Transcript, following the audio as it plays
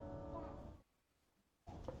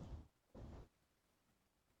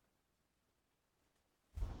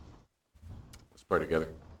Pray together.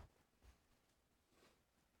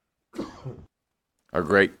 Our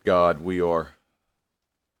great God, we are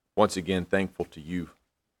once again thankful to you,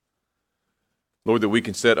 Lord, that we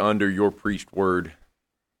can sit under your preached word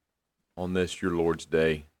on this, your Lord's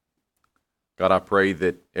Day. God, I pray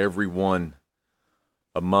that everyone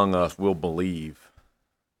among us will believe,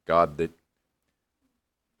 God,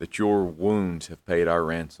 that your wounds have paid our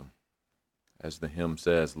ransom, as the hymn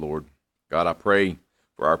says, Lord. God, I pray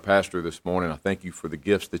for our pastor this morning. I thank you for the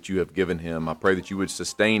gifts that you have given him. I pray that you would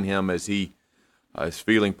sustain him as he is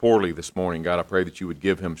feeling poorly this morning. God, I pray that you would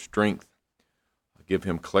give him strength, give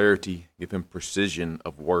him clarity, give him precision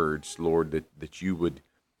of words, Lord, that you would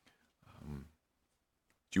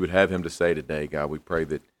have him to say today. God, we pray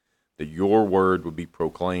that your word would be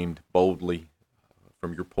proclaimed boldly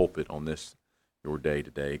from your pulpit on this, your day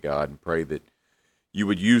today, God, and pray that you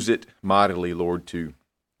would use it mightily, Lord, to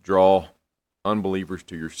draw unbelievers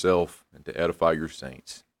to yourself and to edify your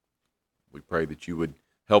saints. We pray that you would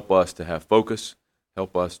help us to have focus,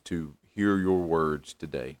 help us to hear your words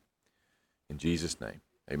today. In Jesus' name,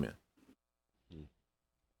 amen.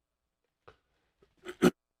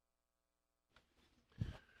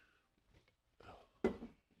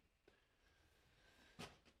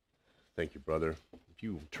 Thank you, brother. If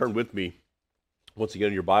you turn with me once again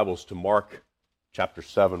in your Bibles to Mark chapter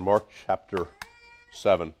 7. Mark chapter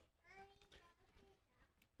 7.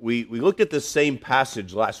 We looked at this same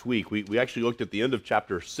passage last week. We actually looked at the end of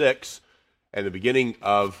chapter 6 and the beginning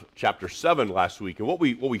of chapter 7 last week. And what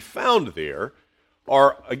we found there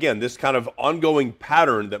are, again, this kind of ongoing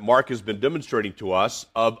pattern that Mark has been demonstrating to us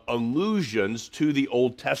of allusions to the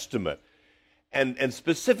Old Testament. And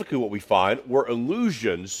specifically what we find were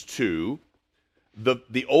allusions to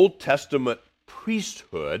the Old Testament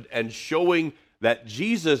priesthood and showing that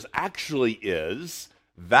Jesus actually is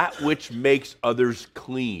that which makes others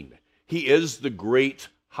clean. He is the great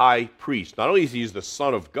high priest. Not only is he the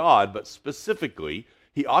Son of God, but specifically,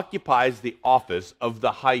 he occupies the office of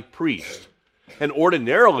the high priest. And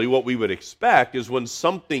ordinarily, what we would expect is when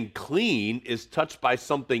something clean is touched by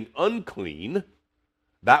something unclean,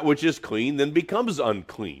 that which is clean then becomes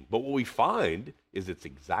unclean. But what we find is it's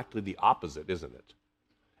exactly the opposite, isn't it?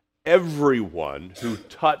 Everyone who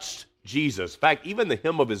touched Jesus, in fact, even the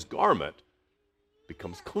hem of his garment,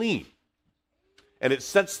 becomes clean. And it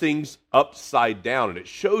sets things upside down, and it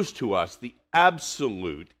shows to us the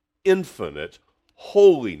absolute, infinite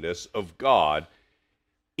holiness of God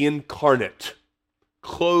incarnate,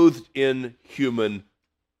 clothed in human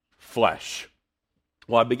flesh.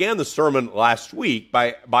 Well, I began the sermon last week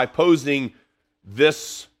by posing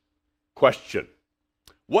this question.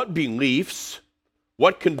 What beliefs,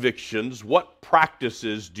 what convictions, what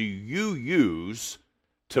practices do you use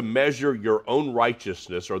to measure your own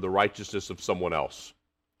righteousness or the righteousness of someone else?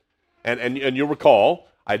 And you'll recall,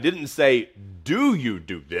 I didn't say, do you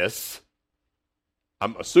do this?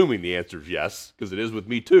 I'm assuming the answer is yes, because it is with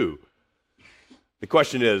me too. The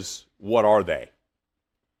question is, what are they?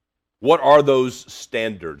 What are those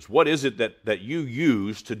standards? What is it that you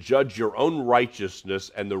use to judge your own righteousness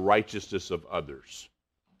and the righteousness of others?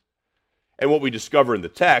 And what we discover in the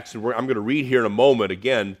text, and I'm going to read here in a moment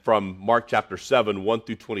again from Mark chapter 7, 1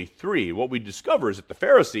 through 23, what we discover is that the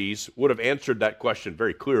Pharisees would have answered that question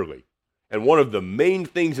very clearly. And one of the main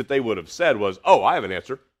things that they would have said was, oh, I have an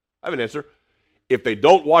answer. If they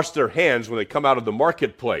don't wash their hands when they come out of the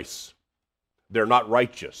marketplace, they're not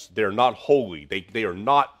righteous. They're not holy. They are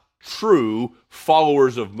not true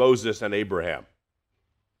followers of Moses and Abraham.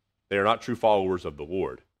 They are not true followers of the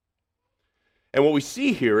Lord. And what we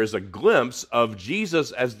see here is a glimpse of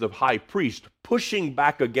Jesus as the high priest pushing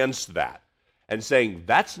back against that and saying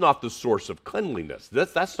that's not the source of cleanliness.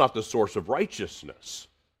 That's not the source of righteousness.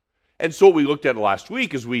 And so what we looked at last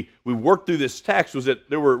week as we worked through this text was that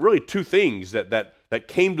there were really two things that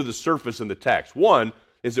came to the surface in the text. One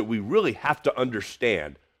is that we really have to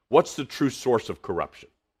understand what's the true source of corruption.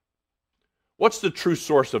 What's the true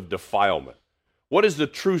source of defilement? What is the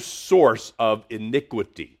true source of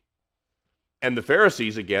iniquity? And the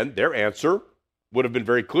Pharisees, again, their answer would have been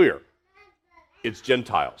very clear. It's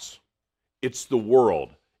Gentiles. It's the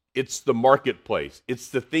world. It's the marketplace. It's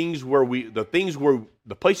the places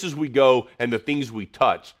we go and the things we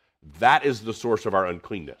touch. That is the source of our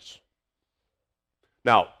uncleanness.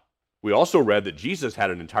 Now, we also read that Jesus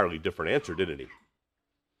had an entirely different answer, didn't he?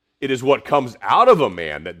 It is what comes out of a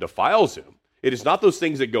man that defiles him. It is not those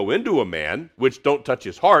things that go into a man, which don't touch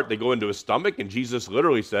his heart. They go into his stomach, and Jesus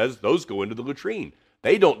literally says those go into the latrine.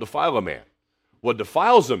 They don't defile a man. What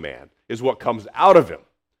defiles a man is what comes out of him,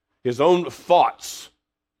 his own thoughts.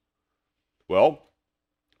 Well,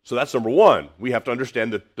 so that's number one. We have to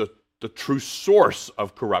understand that the true source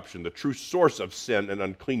of corruption, the true source of sin and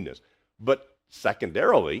uncleanness. But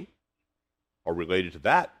secondarily, or related to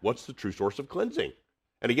that, what's the true source of cleansing?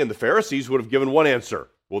 And again, the Pharisees would have given one answer.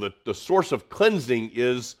 Well, the source of cleansing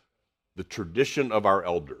is the tradition of our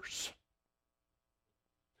elders.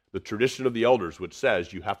 The tradition of the elders, which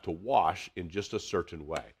says you have to wash in just a certain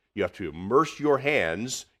way. You have to immerse your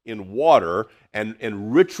hands in water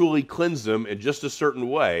and ritually cleanse them in just a certain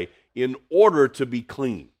way in order to be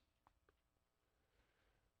clean.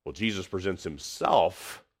 Well, Jesus presents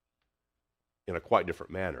himself in a quite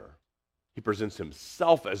different manner. He presents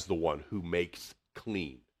himself as the one who makes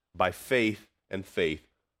clean by faith and faith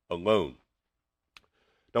alone.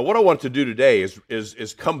 Now, what I want to do today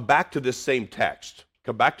is come back to this same text,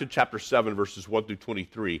 come back to chapter 7, verses 1 through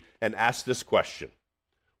 23, and ask this question.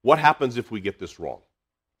 What happens if we get this wrong?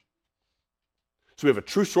 So we have a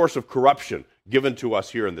true source of corruption given to us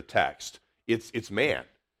here in the text. It's man.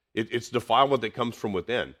 It's defilement that comes from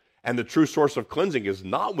within. And the true source of cleansing is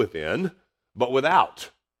not within, but without.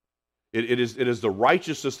 It is the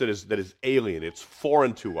righteousness that is alien. It's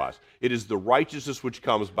foreign to us. It is the righteousness which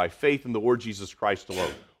comes by faith in the Lord Jesus Christ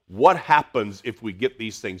alone. What happens if we get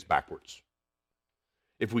these things backwards?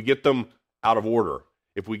 If we get them out of order?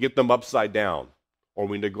 If we get them upside down? Or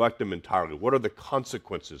we neglect them entirely? What are the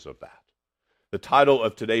consequences of that? The title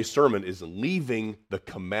of today's sermon is Leaving the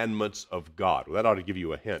Commandments of God. Well, that ought to give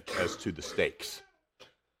you a hint as to the stakes.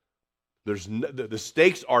 The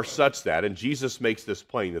stakes are such that, and Jesus makes this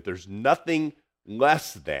plain, that there's nothing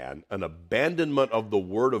less than an abandonment of the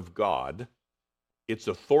Word of God, its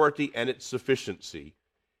authority and its sufficiency,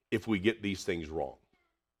 if we get these things wrong.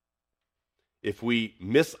 If we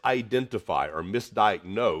misidentify or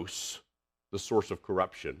misdiagnose the source of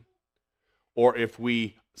corruption, or if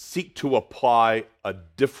we seek to apply a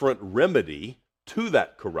different remedy to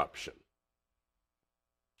that corruption,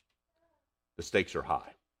 the stakes are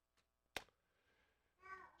high.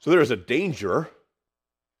 So there is a danger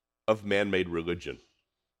of man-made religion.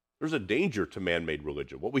 There's a danger to man-made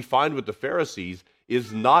religion. What we find with the Pharisees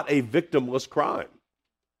is not a victimless crime.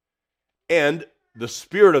 And the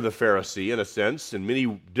spirit of the Pharisee, in a sense, in many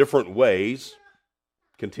different ways,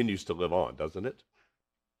 continues to live on, doesn't it?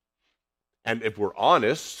 And if we're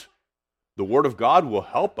honest, the Word of God will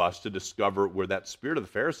help us to discover where that spirit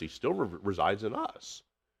of the Pharisee still resides in us.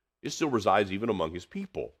 It still resides even among his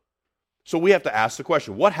people. So we have to ask the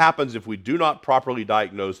question, what happens if we do not properly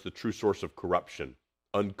diagnose the true source of corruption,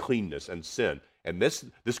 uncleanness, and sin? And this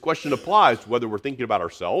question applies to whether we're thinking about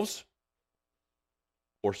ourselves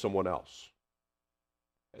or someone else.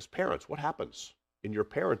 As parents, what happens in your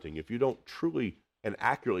parenting if you don't truly and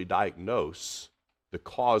accurately diagnose the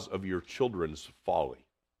cause of your children's folly?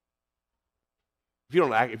 If you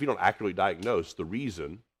don't accurately diagnose the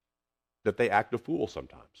reason that they act a fool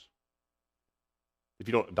sometimes. If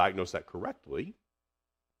you don't diagnose that correctly,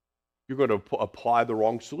 you're going to apply the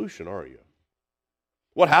wrong solution, aren't you?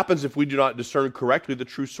 What happens if we do not discern correctly the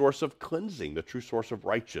true source of cleansing, the true source of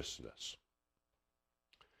righteousness?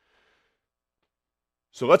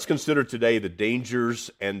 So let's consider today the dangers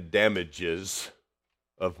and damages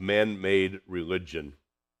of man-made religion.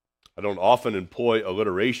 I don't often employ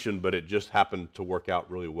alliteration, but it just happened to work out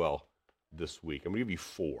really well this week. I'm going to give you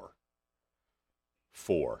four.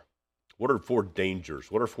 What are four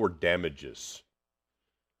dangers? What are four damages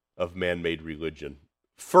of man-made religion?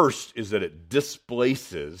 First is that it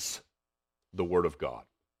displaces the Word of God.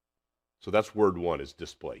 So that's word one, is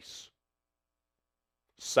displace.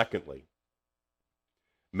 Secondly,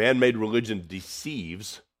 man-made religion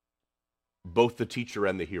deceives both the teacher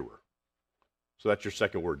and the hearer. So that's your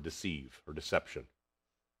second word, deceive or deception.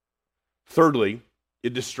 Thirdly,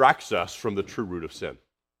 it distracts us from the true root of sin.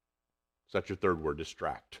 So that's your third word,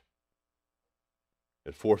 distract.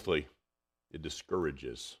 And fourthly, it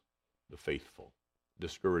discourages the faithful.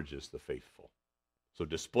 Discourages the faithful. So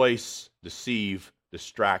displace, deceive,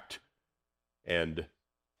 distract, and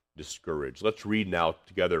discourage. Let's read now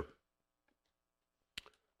together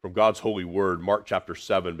from God's holy word, Mark chapter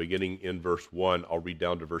 7, beginning in verse 1. I'll read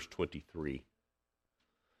down to verse 23.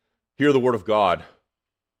 Hear the word of God.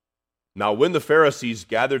 Now when the Pharisees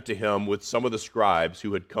gathered to him with some of the scribes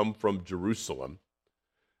who had come from Jerusalem,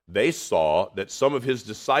 they saw that some of his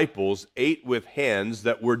disciples ate with hands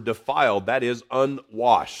that were defiled, that is,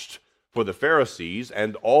 unwashed. For the Pharisees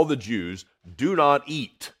and all the Jews do not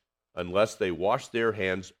eat unless they wash their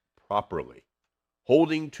hands properly,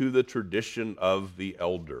 holding to the tradition of the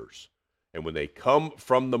elders. And when they come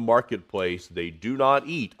from the marketplace, they do not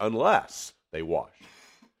eat unless they wash.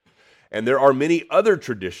 And there are many other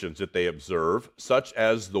traditions that they observe, such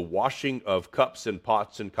as the washing of cups and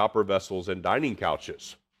pots and copper vessels and dining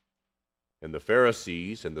couches. And the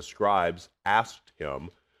Pharisees and the scribes asked him,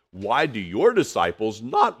 "Why do your disciples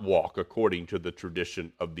not walk according to the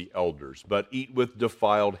tradition of the elders, but eat with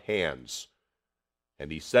defiled hands?"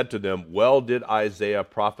 And he said to them, "Well did Isaiah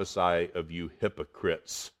prophesy of you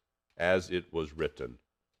hypocrites, as it was written,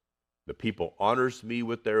 the people honors me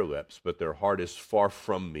with their lips, but their heart is far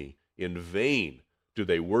from me. In vain do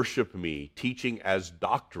they worship me, teaching as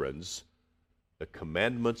doctrines the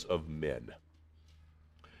commandments of men."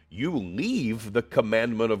 You leave the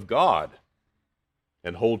commandment of God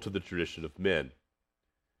and hold to the tradition of men.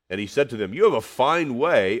 And he said to them, "You have a fine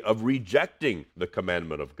way of rejecting the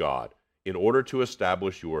commandment of God in order to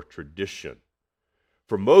establish your tradition.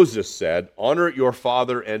 For Moses said, 'Honor your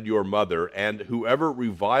father and your mother,' and whoever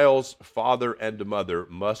reviles father and mother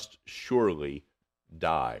must surely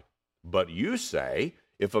die. But you say,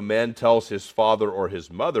 if a man tells his father or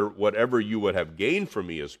his mother, 'Whatever you would have gained from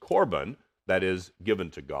me is korban,' that is,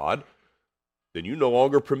 given to God, then you no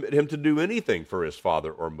longer permit him to do anything for his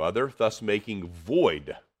father or mother, thus making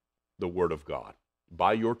void the word of God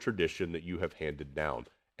by your tradition that you have handed down.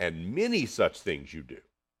 And many such things you do."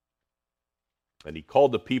 And he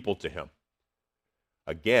called the people to him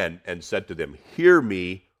again and said to them, "Hear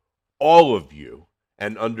me, all of you,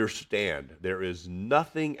 and understand. There is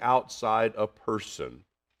nothing outside a person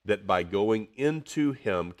that by going into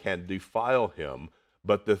him can defile him,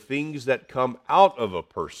 but the things that come out of a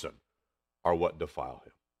person are what defile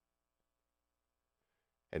him."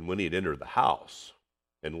 And when he had entered the house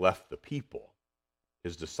and left the people,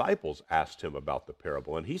 his disciples asked him about the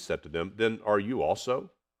parable, and he said to them, "Then are you also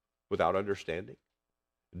without understanding?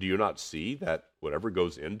 Do you not see that whatever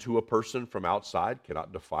goes into a person from outside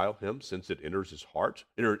cannot defile him, since it enters his heart,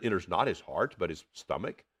 enters not his heart, but his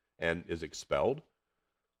stomach, and is expelled?"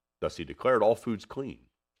 Thus he declared all foods clean.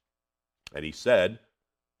 And he said,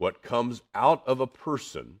 "What comes out of a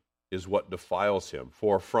person is what defiles him.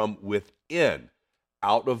 For from within,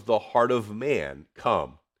 out of the heart of man,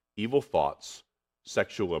 come evil thoughts,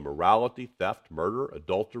 sexual immorality, theft, murder,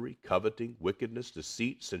 adultery, coveting, wickedness,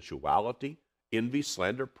 deceit, sensuality, envy,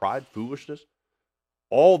 slander, pride, foolishness.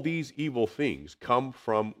 All these evil things come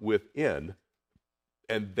from within,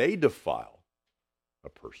 and they defile a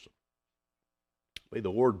person." May the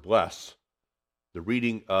Lord bless the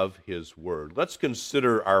reading of his word. Let's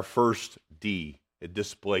consider our first D. It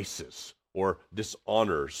displaces or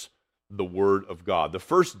dishonors the word of God. The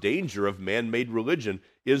first danger of man-made religion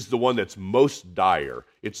is the one that's most dire.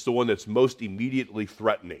 It's the one that's most immediately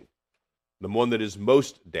threatening, the one that is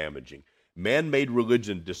most damaging. Man-made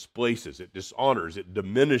religion displaces, it dishonors, it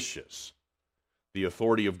diminishes the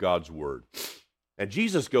authority of God's word. And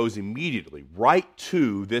Jesus goes immediately right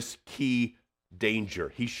to this key danger.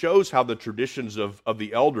 He shows how the traditions of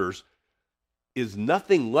the elders is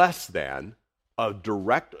nothing less than a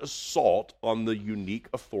direct assault on the unique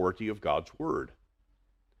authority of God's word.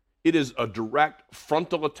 It is a direct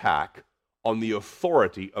frontal attack on the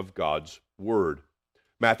authority of God's word.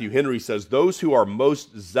 Matthew Henry says, "Those who are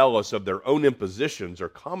most zealous of their own impositions are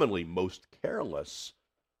commonly most careless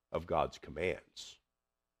of God's commands,"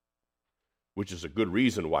 which is a good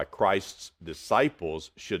reason why Christ's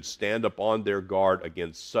disciples should stand upon their guard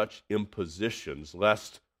against such impositions,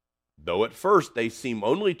 lest, though at first they seem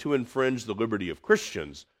only to infringe the liberty of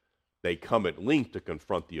Christians, they come at length to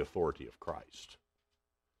confront the authority of Christ.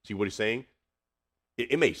 See what he's saying?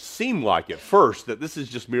 It may seem like at first that this is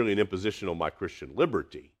just merely an imposition on my Christian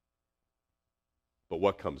liberty, but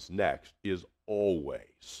what comes next is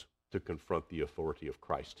always to confront the authority of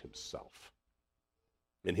Christ himself.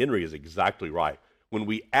 And Henry is exactly right. When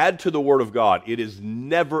we add to the Word of God, it is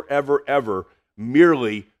never, ever, ever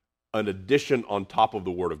merely an addition on top of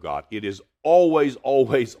the Word of God. It is always,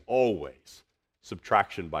 always, always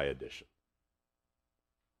subtraction by addition.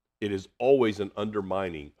 It is always an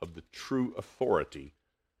undermining of the true authority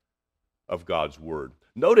of God's Word.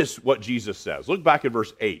 Notice what Jesus says. Look back at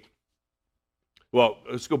verse 8. Well,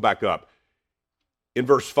 let's go back up. In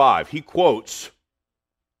verse 5, he quotes,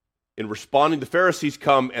 in responding, the Pharisees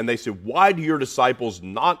come and they say, "Why do your disciples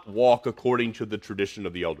not walk according to the tradition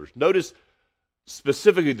of the elders?" Notice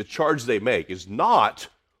specifically the charge they make is not,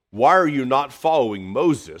 "Why are you not following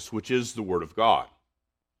Moses, which is the word of God?"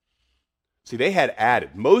 See, they had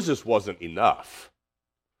added. Moses wasn't enough.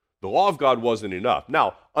 The law of God wasn't enough.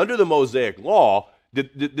 Now, under the Mosaic law,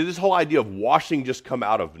 did this whole idea of washing just come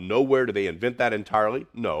out of nowhere? Did they invent that entirely?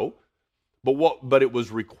 No. But it was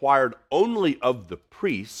required only of the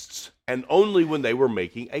priests and only when they were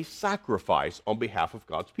making a sacrifice on behalf of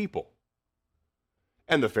God's people.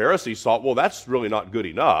 And the Pharisees thought, well, that's really not good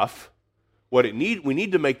enough. We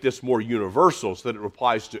need to make this more universal so that it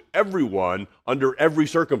applies to everyone under every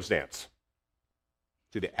circumstance.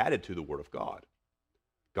 See, they added to the Word of God.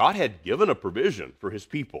 God had given a provision for his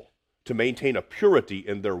people to maintain a purity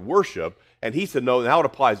in their worship, and he said, no, now it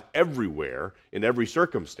applies everywhere in every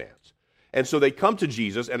circumstance. And so they come to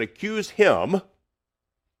Jesus and accuse him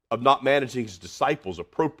of not managing his disciples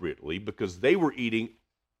appropriately because they were eating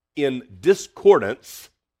in discordance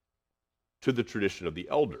to the tradition of the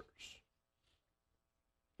elders.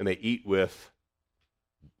 And they eat with,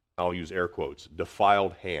 I'll use air quotes,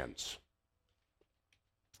 defiled hands.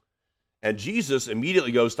 And Jesus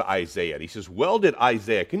immediately goes to Isaiah. And he says, well did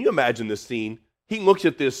Isaiah, can you imagine this scene? He looks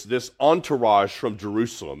at this entourage from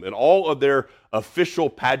Jerusalem and all of their official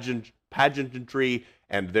pageantry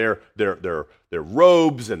and their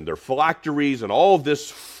robes and their phylacteries and all of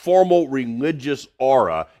this formal religious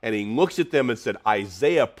aura. And he looks at them and said,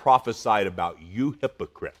 Isaiah prophesied about you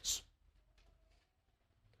hypocrites.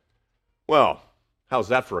 Well, how's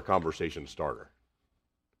that for a conversation starter?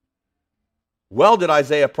 Well did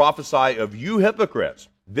Isaiah prophesy of you hypocrites.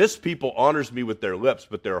 This people honors me with their lips,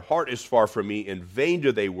 but their heart is far from me. In vain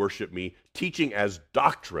do they worship me, teaching as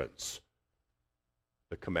doctrines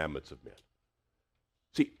the commandments of men.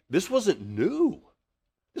 See, this wasn't new.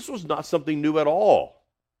 This was not something new at all.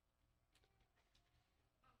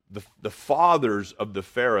 The fathers of the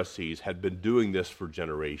Pharisees had been doing this for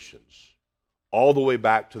generations, all the way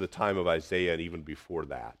back to the time of Isaiah and even before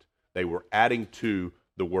that. They were adding to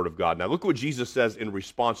the Word of God. Now look what Jesus says in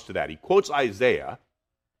response to that. He quotes Isaiah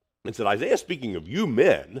and said, Isaiah speaking of you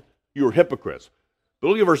men, you are hypocrites. But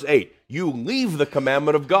look at verse 8. You leave the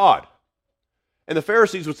commandment of God. And the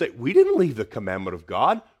Pharisees would say, we didn't leave the commandment of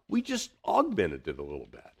God. We just augmented it a little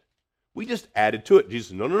bit. We just added to it. Jesus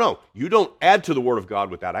said, no. You don't add to the Word of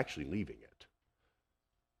God without actually leaving it.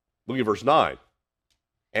 Look at verse 9.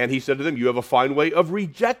 And he said to them, you have a fine way of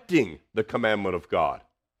rejecting the commandment of God.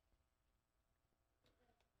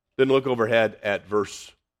 Then look overhead at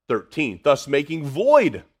verse 13. Thus making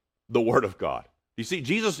void the Word of God. You see,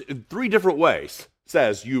 Jesus, in three different ways,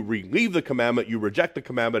 says you leave the commandment, you reject the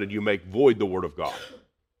commandment, and you make void the Word of God.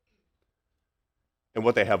 And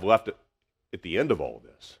what they have left at the end of all of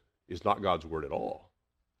this is not God's Word at all.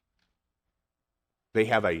 They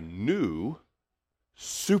have a new,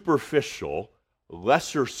 superficial,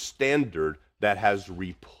 lesser standard that has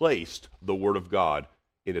replaced the Word of God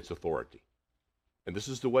in its authority. And this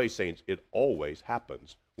is the way, saints, it always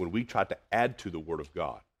happens when we try to add to the Word of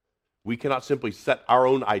God. We cannot simply set our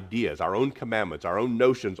own ideas, our own commandments, our own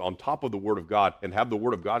notions on top of the Word of God and have the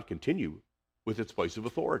Word of God continue with its place of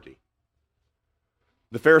authority.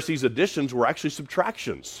 The Pharisees' additions were actually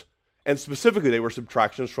subtractions. And specifically, they were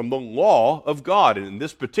subtractions from the law of God. And in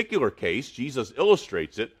this particular case, Jesus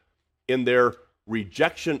illustrates it in their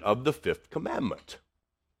rejection of the fifth commandment.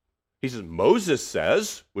 He says, Moses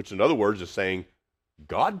says, which in other words is saying,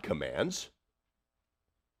 God commands,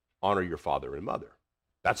 honor your father and mother.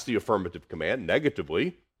 That's the affirmative command.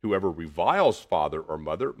 Negatively, whoever reviles father or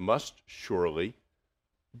mother must surely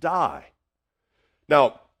die.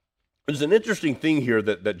 Now, there's an interesting thing here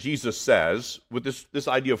that Jesus says with this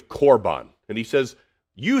idea of korban. And he says,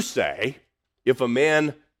 you say, if a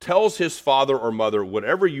man tells his father or mother,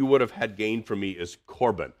 whatever you would have had gained from me is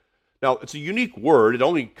korban. Now, it's a unique word. It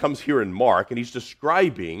only comes here in Mark, and he's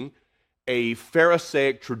describing a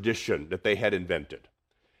Pharisaic tradition that they had invented.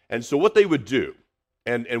 And so what they would do,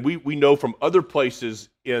 and we know from other places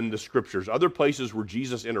in the Scriptures, other places where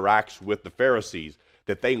Jesus interacts with the Pharisees,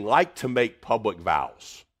 that they like to make public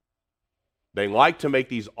vows. They like to make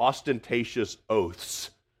these ostentatious oaths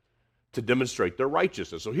to demonstrate their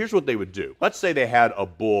righteousness. So here's what they would do. Let's say they had a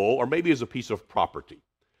bull, or maybe as a piece of property.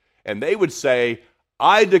 And they would say,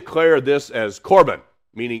 I declare this as korban,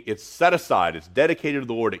 meaning it's set aside, it's dedicated to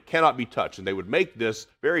the Lord, it cannot be touched. And they would make this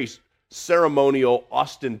very ceremonial,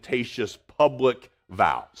 ostentatious, public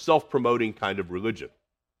vow, self-promoting kind of religion.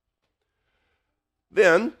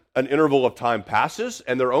 Then an interval of time passes,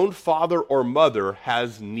 and their own father or mother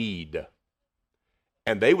has need.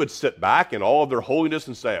 And they would sit back in all of their holiness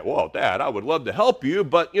and say, well, Dad, I would love to help you,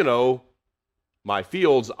 but, my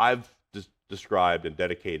fields I've described and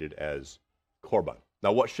dedicated as korban.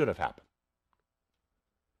 Now, what should have happened?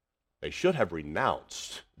 They should have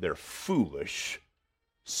renounced their foolish,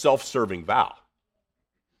 self-serving vow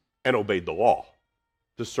and obeyed the law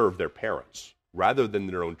to serve their parents rather than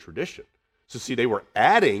their own tradition. So see, they were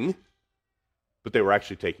adding, but they were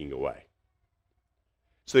actually taking away.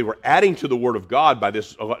 So they were adding to the Word of God by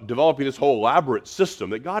developing this whole elaborate system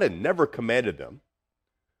that God had never commanded them.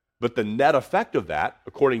 But the net effect of that,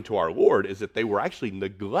 according to our Lord, is that they were actually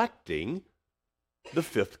neglecting the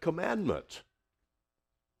fifth commandment.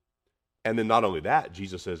 And then not only that,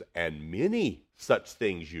 Jesus says, and many such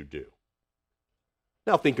things you do.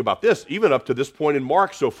 Now think about this, even up to this point in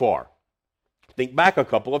Mark so far. Think back a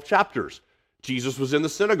couple of chapters. Jesus was in the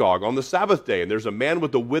synagogue on the Sabbath day, and there's a man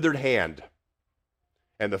with a withered hand.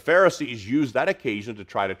 And the Pharisees used that occasion to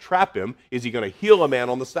try to trap him. Is he going to heal a man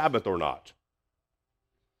on the Sabbath or not?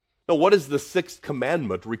 Now, what does the sixth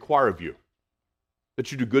commandment require of you?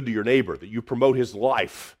 That you do good to your neighbor, that you promote his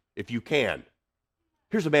life if you can.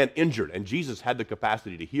 Here's a man injured, and Jesus had the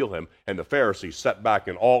capacity to heal him, and the Pharisees sat back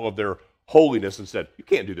in all of their holiness and said, you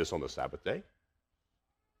can't do this on the Sabbath day.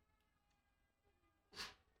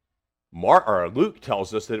 Luke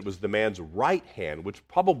tells us that it was the man's right hand, which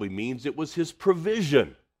probably means it was his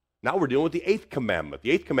provision. Now we're dealing with the eighth commandment.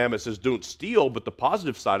 The eighth commandment says don't steal, but the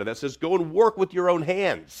positive side of that says go and work with your own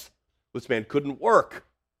hands. This man couldn't work.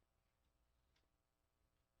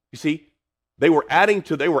 You see, they were adding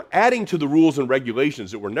to the rules and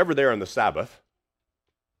regulations that were never there on the Sabbath.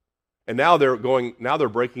 And now they're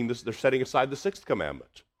breaking this, they're setting aside the sixth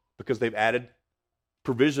commandment because they've added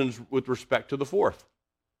provisions with respect to the fourth.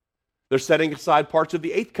 They're setting aside parts of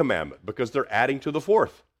the eighth commandment because they're adding to the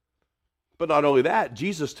fourth. But not only that,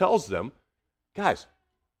 Jesus tells them, guys,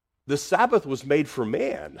 the Sabbath was made for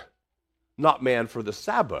man, not man for the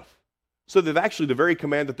Sabbath. So they've actually, the very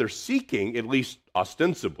command that they're seeking, at least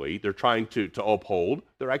ostensibly, they're trying to uphold,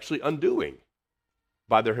 they're actually undoing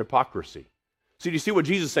by their hypocrisy. See, do you see what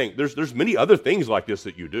Jesus is saying? There's many other things like this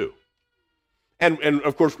that you do. And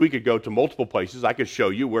of course, we could go to multiple places. I could show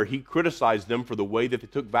you where he criticized them for the way that they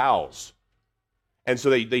took vows. And so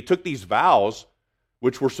they took these vows,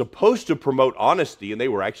 which were supposed to promote honesty, and they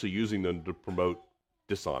were actually using them to promote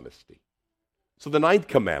dishonesty. So the ninth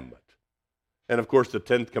commandment. And of course, the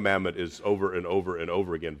 10th commandment is over and over and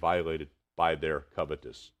over again violated by their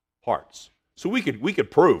covetous hearts. So we could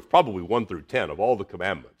prove probably 1 through 10 of all the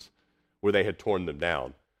commandments where they had torn them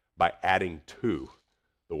down by adding to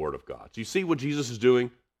the Word of God. So you see what Jesus is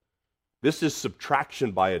doing? This is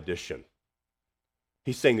subtraction by addition.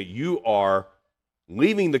 He's saying that you are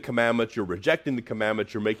leaving the commandments, you're rejecting the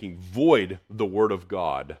commandments, you're making void the Word of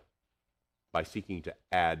God by seeking to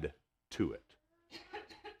add to it.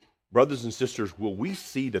 Brothers and sisters, will we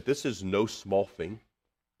see that this is no small thing?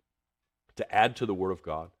 To add to the Word of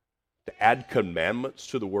God, to add commandments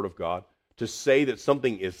to the Word of God, to say that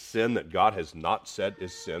something is sin that God has not said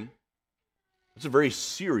is sin? It's a very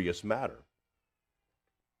serious matter.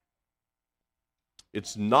 It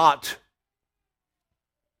is not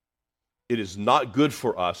good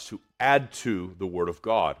for us to add to the Word of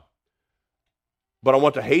God. But I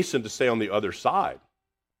want to hasten to say on the other side,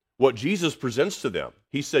 what Jesus presents to them.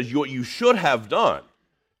 He says, what you should have done,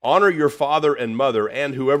 honor your father and mother,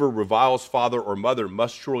 and whoever reviles father or mother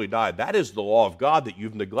must surely die. That is the law of God that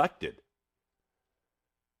you've neglected.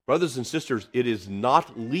 Brothers and sisters, it is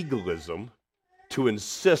not legalism to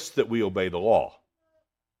insist that we obey the law.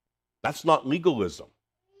 That's not legalism.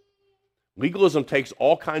 Legalism takes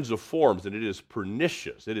all kinds of forms, and it is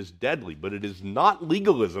pernicious, it is deadly, but it is not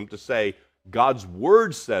legalism to say God's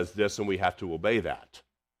word says this and we have to obey that.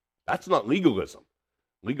 That's not legalism.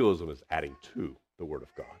 Legalism is adding to the Word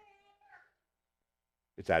of God.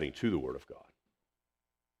 It's adding to the Word of God.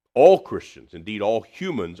 All Christians, indeed all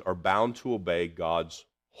humans, are bound to obey God's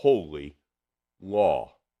holy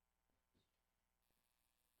law.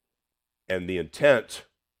 And the intent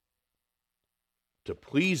to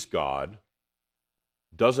please God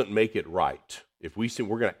doesn't make it right. If we say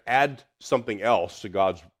we're going to add something else to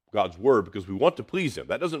God's word because we want to please Him,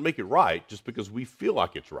 that doesn't make it right just because we feel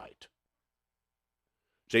like it's right.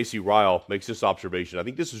 J.C. Ryle makes this observation. I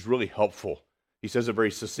think this is really helpful. He says it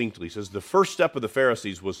very succinctly. He says, the first step of the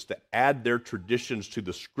Pharisees was to add their traditions to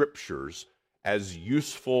the Scriptures as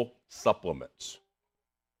useful supplements.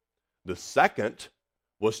 The second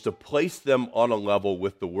was to place them on a level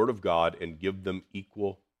with the Word of God and give them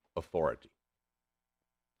equal authority.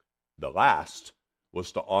 The last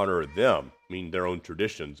was to honor them, meaning their own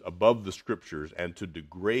traditions, above the Scriptures and to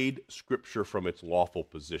degrade Scripture from its lawful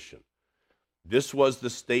position. This was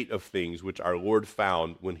the state of things which our Lord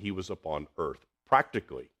found when He was upon earth.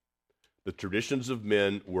 Practically, the traditions of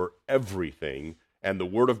men were everything, and the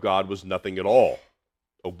Word of God was nothing at all.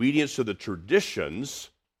 Obedience to the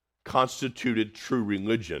traditions constituted true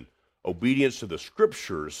religion. Obedience to the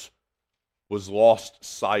Scriptures was lost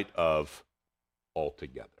sight of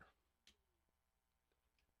altogether.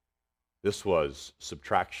 This was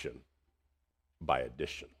subtraction by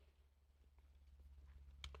addition.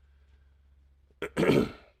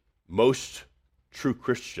 Most true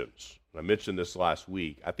Christians, I mentioned this last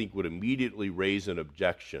week, I think would immediately raise an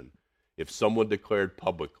objection if someone declared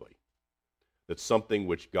publicly that something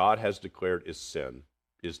which God has declared is sin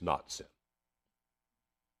is not sin.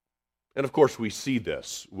 And of course, we see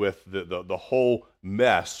this with the whole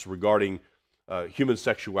mess regarding human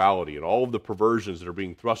sexuality and all of the perversions that are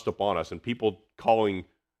being thrust upon us, and people calling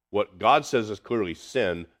what God says is clearly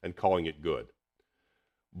sin and calling it good.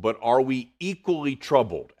 But are we equally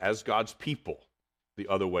troubled as God's people the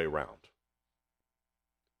other way around?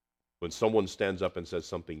 When someone stands up and says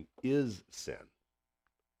something is sin,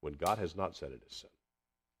 when God has not said it is sin.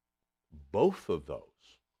 Both of those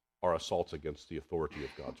are assaults against the authority of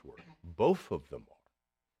God's word. Both of them are.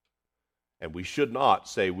 And we should not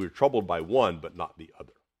say we're troubled by one but not the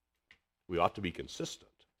other. We ought to be consistent.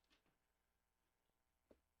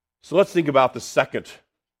 So let's think about the second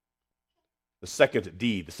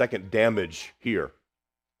deed, the second damage here.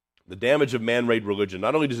 The damage of man-made religion.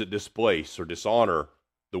 Not only does it displace or dishonor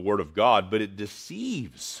the word of God, but it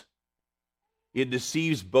deceives. It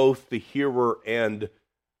deceives both the hearer and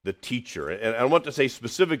the teacher. And I want to say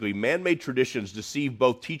specifically, man-made traditions deceive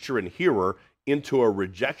both teacher and hearer into a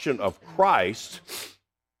rejection of Christ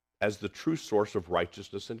as the true source of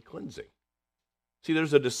righteousness and cleansing. See,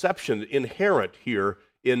 there's a deception inherent here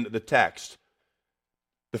in the text.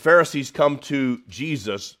 The Pharisees come to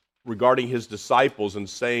Jesus regarding his disciples and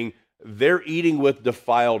saying, they're eating with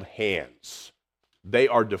defiled hands. They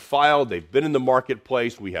are defiled. They've been in the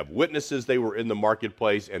marketplace. We have witnesses they were in the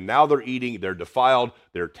marketplace, and now they're eating. They're defiled.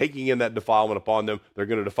 They're taking in that defilement upon them. They're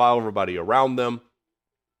going to defile everybody around them.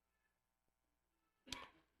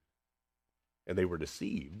 And they were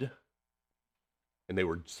deceived, and they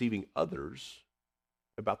were deceiving others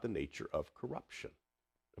about the nature of corruption,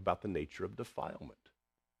 about the nature of defilement.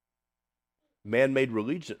 Man-made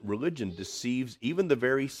religion deceives even the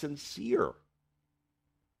very sincere.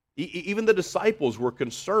 Even the disciples were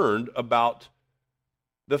concerned about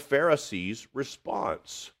the Pharisees'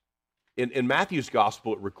 response. In Matthew's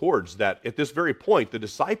gospel, it records that at this very point, the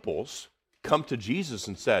disciples come to Jesus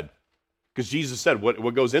and said, because Jesus said,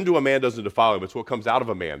 what goes into a man doesn't defile him, it's what comes out of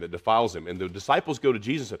a man that defiles him. And the disciples go to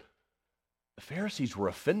Jesus and said, the Pharisees were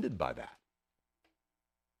offended by that.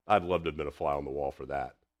 I'd love to have been a fly on the wall for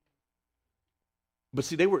that. But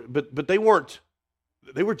see, they were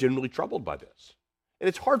genuinely troubled by this. And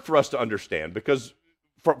it's hard for us to understand because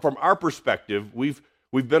from our perspective, we've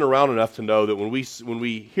been around enough to know that when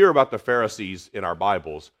we hear about the Pharisees in our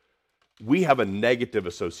Bibles, we have a negative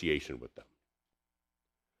association with them.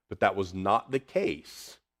 But that was not the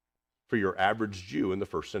case for your average Jew in the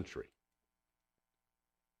first century.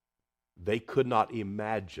 They could not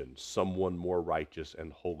imagine someone more righteous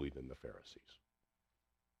and holy than the Pharisees.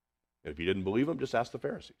 And if you didn't believe them, just ask the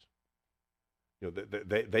Pharisees. You know,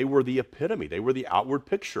 they were the epitome. They were the outward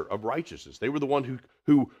picture of righteousness. They were the one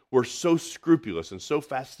who were so scrupulous and so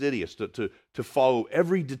fastidious to follow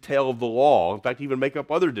every detail of the law. In fact, even make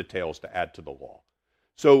up other details to add to the law.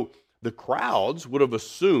 So the crowds would have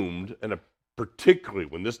assumed, and particularly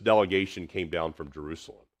when this delegation came down from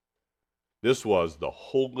Jerusalem, this was the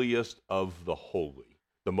holiest of the holy.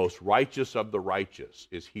 The most righteous of the righteous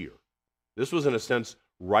is here. This was, in a sense,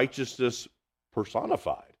 righteousness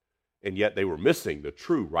personified. And yet they were missing the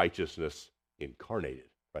true righteousness incarnated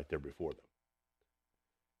right there before them.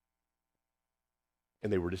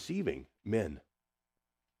 And they were deceiving men.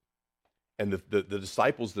 And the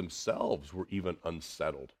disciples themselves were even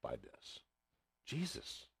unsettled by this.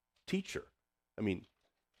 Jesus, teacher, I mean,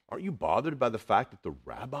 aren't you bothered by the fact that the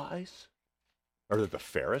rabbis, or that the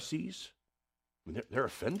Pharisees, I mean, they're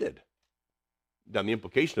offended? Now, the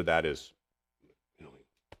implication of that is, you know,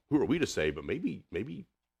 who are we to say, but maybe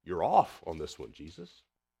you're off on this one, Jesus.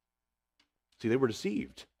 See, they were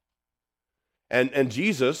deceived. And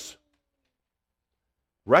Jesus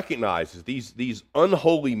recognizes these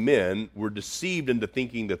unholy men were deceived into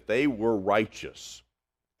thinking that they were righteous.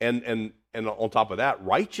 And on top of that,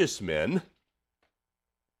 righteous men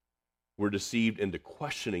were deceived into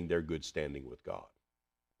questioning their good standing with God.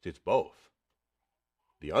 See, it's both.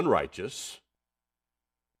 The unrighteous,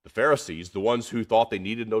 the Pharisees, the ones who thought they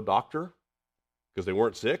needed no doctor because they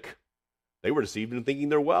weren't sick, they were deceived into thinking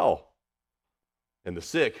they're well. And the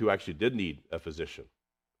sick, who actually did need a physician,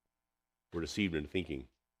 were deceived into thinking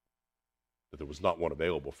that there was not one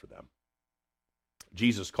available for them.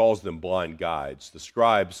 Jesus calls them blind guides. The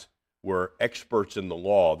scribes were experts in the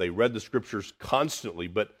law. They read the scriptures constantly,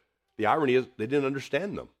 but the irony is they didn't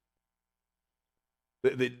understand them.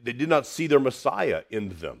 They did not see their Messiah in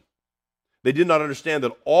them. They did not understand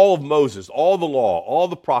that all of Moses, all the law, all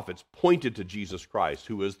the prophets pointed to Jesus Christ,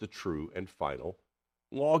 who is the true and final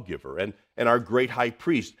lawgiver and our great high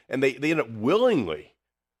priest. And they ended up willingly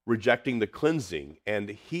rejecting the cleansing and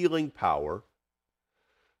healing power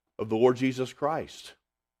of the Lord Jesus Christ.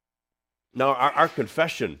 Now, our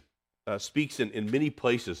confession speaks in many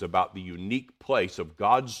places about the unique place of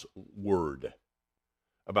God's word,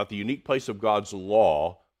 about the unique place of God's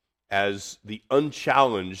law as the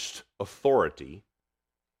unchallenged authority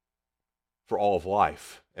for all of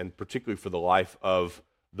life, and particularly for the life of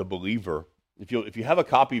the believer. If you have a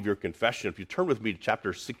copy of your confession, if you turn with me to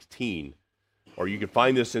chapter 16, or you can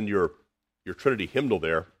find this in your Trinity hymnal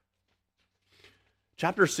there.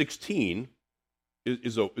 Chapter 16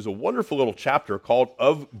 is a wonderful little chapter called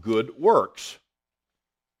Of Good Works.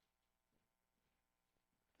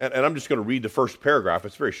 And I'm just going to read the first paragraph.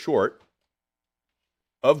 It's very short.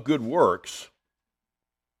 Of good works.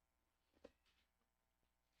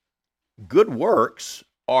 Good works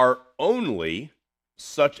are only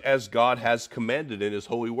such as God has commanded in His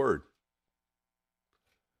holy word.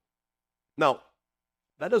 Now,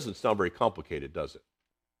 that doesn't sound very complicated, does it?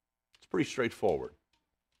 It's pretty straightforward.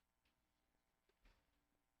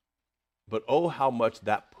 But oh, how much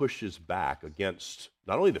that pushes back against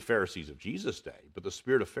not only the Pharisees of Jesus' day, but the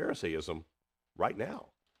spirit of Pharisaism right now.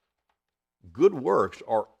 Good works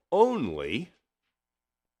are only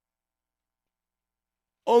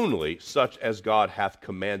such as God hath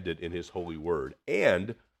commanded in His holy word,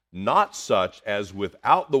 and not such as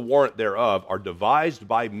without the warrant thereof are devised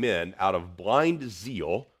by men out of blind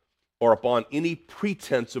zeal or upon any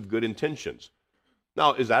pretense of good intentions.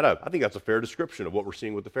 Now, I think that's a fair description of what we're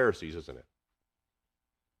seeing with the Pharisees, isn't it?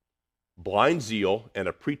 Blind zeal and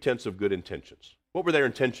a pretense of good intentions. What were their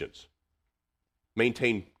intentions?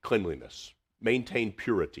 Maintain cleanliness, maintain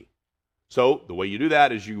purity. So the way you do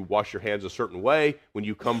that is you wash your hands a certain way when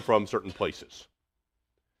you come from certain places,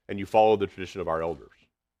 and you follow the tradition of our elders.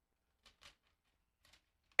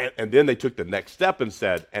 And then they took the next step and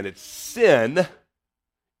said, and it's sin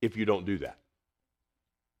if you don't do that.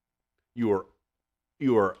 You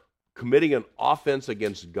are committing an offense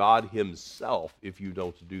against God Himself if you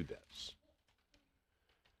don't do this.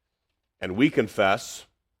 And we confess,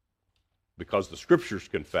 because the Scriptures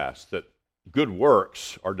confess, that good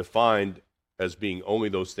works are defined as being only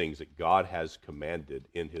those things that God has commanded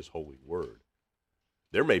in His holy word.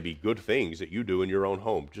 There may be good things that you do in your own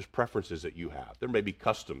home, just preferences that you have. There may be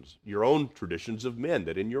customs, your own traditions of men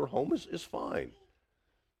that in your home is fine.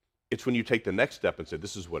 It's when you take the next step and say,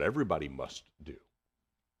 this is what everybody must do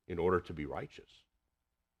in order to be righteous.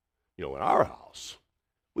 You know, in our house,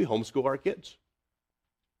 we homeschool our kids.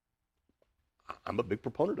 I'm a big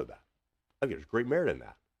proponent of that. I think there's great merit in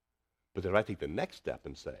that. But then I take the next step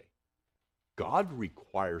and say, God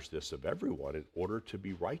requires this of everyone in order to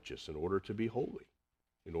be righteous, in order to be holy,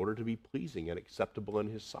 in order to be pleasing and acceptable in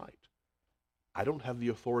His sight. I don't have the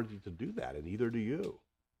authority to do that, and neither do you.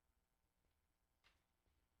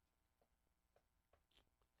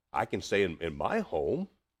 I can say in my home,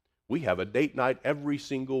 we have a date night every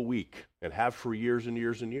single week and have for years and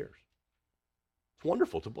years and years. It's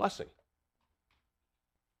wonderful. It's a blessing.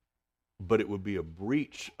 But it would be a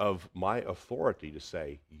breach of my authority to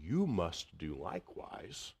say, you must do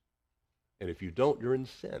likewise, and if you don't, you're in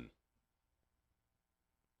sin.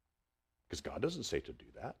 Because God doesn't say to do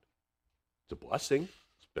that. It's a blessing.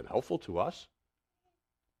 It's been helpful to us.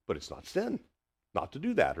 But it's not sin not to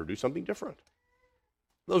do that or do something different.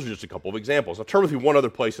 Those are just a couple of examples. I'll turn with you one other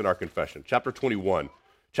place in our confession, chapter 21.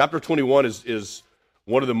 Chapter 21 is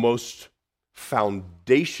one of the most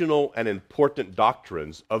foundational and important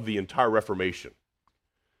doctrines of the entire Reformation.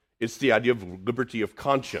 It's the idea of liberty of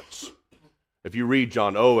conscience. If you read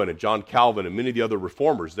John Owen and John Calvin and many of the other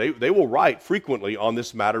reformers, they will write frequently on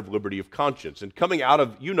this matter of liberty of conscience. And coming out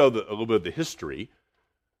of, a little bit of the history,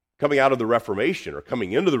 coming out of the Reformation or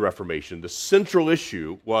coming into the Reformation, the central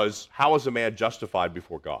issue was, how is a man justified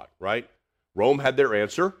before God, right? Rome had their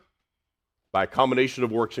answer by a combination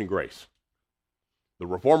of works and grace. The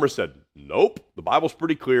Reformers said, nope, the Bible's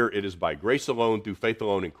pretty clear. It is by grace alone, through faith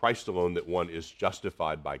alone, in Christ alone that one is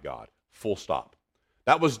justified by God. Full stop.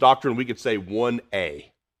 That was doctrine, we could say, 1A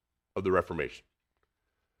of the Reformation.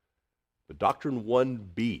 But doctrine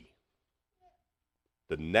 1B,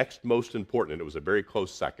 the next most important, and it was a very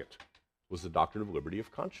close second, was the doctrine of liberty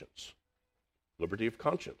of conscience. Liberty of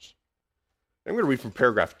conscience. I'm going to read from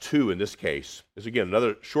paragraph 2 in this case. It's, again,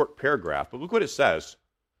 another short paragraph, but look what it says.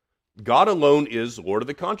 God alone is Lord of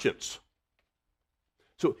the conscience.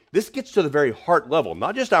 So this gets to the very heart level,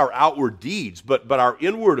 not just our outward deeds, but our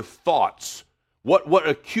inward thoughts, what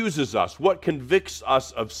accuses us, what convicts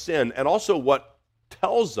us of sin, and also what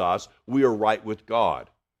tells us we are right with God.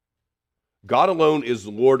 God alone is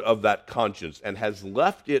Lord of that conscience and has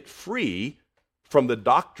left it free from the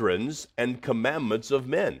doctrines and commandments of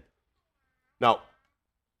men. Now,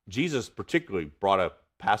 Jesus particularly brought a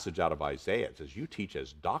passage out of Isaiah. It says, you teach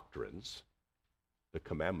as doctrines the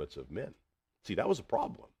commandments of men. See, that was a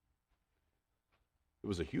problem. It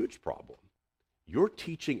was a huge problem. You're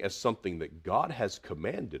teaching as something that God has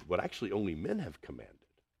commanded, what actually only men have commanded.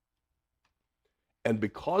 And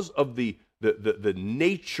because of the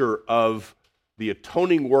nature of the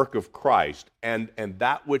atoning work of Christ and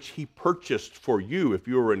that which he purchased for you if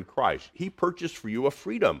you were in Christ, he purchased for you a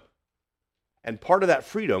freedom. And part of that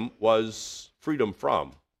freedom was freedom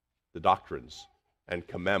from the doctrines and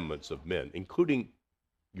commandments of men, including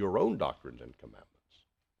your own doctrines and commandments.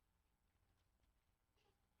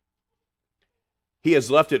 He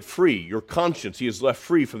has left it free, your conscience, he has left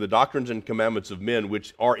free from the doctrines and commandments of men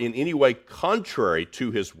which are in any way contrary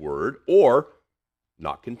to his word or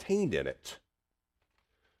not contained in it.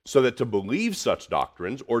 So that to believe such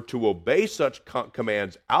doctrines or to obey such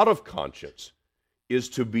commands out of conscience is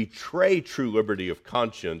to betray true liberty of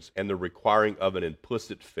conscience, and the requiring of an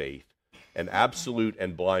implicit faith and absolute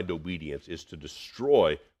and blind obedience is to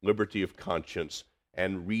destroy liberty of conscience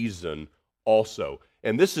and reason also.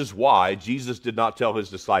 And this is why Jesus did not tell his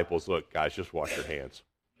disciples, look, guys, just wash your hands.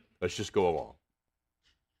 Let's just go along.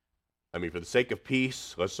 I mean, for the sake of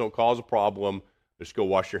peace, let's don't cause a problem. Just go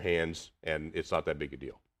wash your hands, and it's not that big a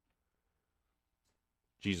deal.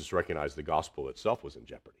 Jesus recognized the gospel itself was in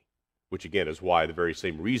jeopardy, which again is why the very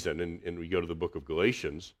same reason, and we go to the book of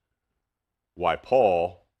Galatians, why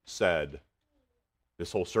Paul said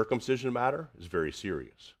this whole circumcision matter is very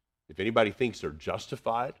serious. If anybody thinks they're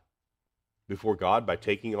justified before God by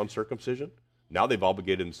taking on circumcision, now they've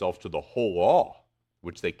obligated themselves to the whole law,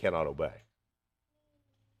 which they cannot obey.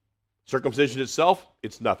 Circumcision itself,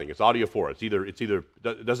 it's nothing. It's adiaphora.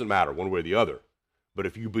 It doesn't matter one way or the other. But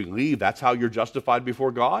if you believe that's how you're justified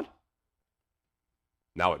before God,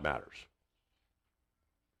 now it matters.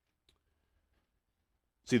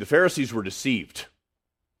 See, the Pharisees were deceived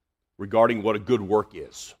regarding what a good work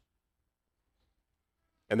is.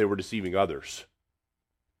 And they were deceiving others.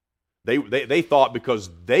 They thought because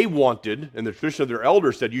they wanted, and the tradition of their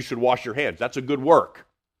elders said, you should wash your hands. That's a good work.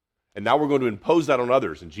 And now we're going to impose that on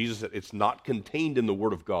others. And Jesus said, it's not contained in the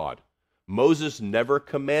Word of God. Moses never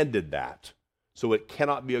commanded that. So it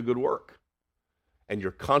cannot be a good work. And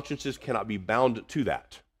your consciences cannot be bound to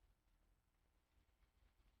that.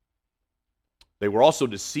 They were also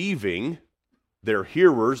deceiving their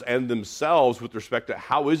hearers and themselves with respect to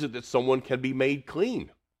how is it that someone can be made clean.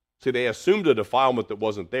 See, they assumed a defilement that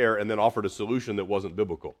wasn't there and then offered a solution that wasn't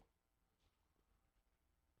biblical.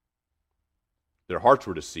 Their hearts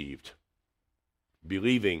were deceived,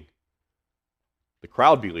 the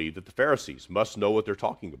crowd believed that the Pharisees must know what they're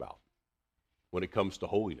talking about when it comes to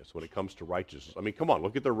holiness, when it comes to righteousness. I mean, come on,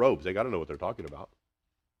 look at their robes. They got to know what they're talking about.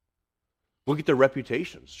 Look at their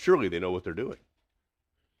reputations. Surely they know what they're doing.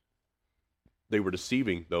 They were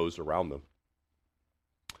deceiving those around them.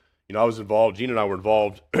 You know, Gene and I were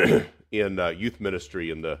involved in youth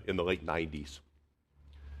ministry in the late 90s.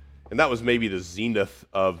 And that was maybe the zenith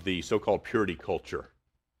of the so-called purity culture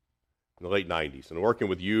in the late 90s. And working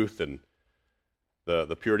with youth and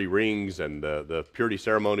the purity rings and the purity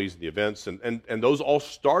ceremonies and the events, and those all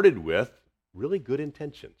started with really good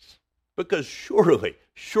intentions. Because surely,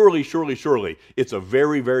 it's a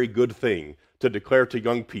very, very good thing to declare to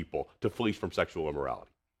young people to flee from sexual immorality.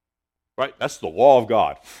 Right? That's the law of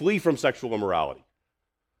God. Flee from sexual immorality.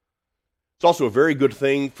 It's also a very good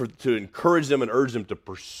thing to encourage them and urge them to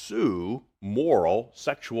pursue moral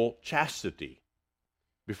sexual chastity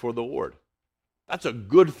before the Lord. That's a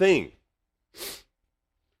good thing.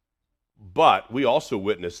 But we also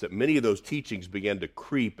witnessed that many of those teachings began to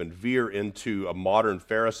creep and veer into a modern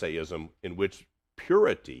Pharisaism in which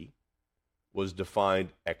purity was defined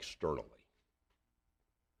externally.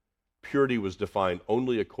 Purity was defined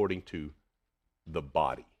only according to the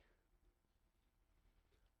body,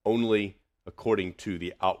 only according to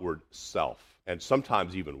the outward self, and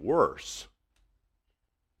sometimes even worse,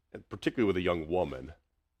 and particularly with a young woman,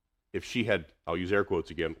 if she had, I'll use air quotes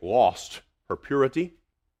again, lost her purity,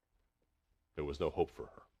 there was no hope for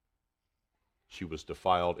her. She was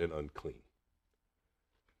defiled and unclean.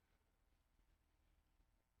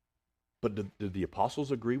 But did the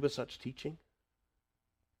apostles agree with such teaching?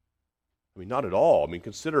 I mean, not at all. I mean,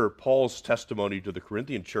 consider Paul's testimony to the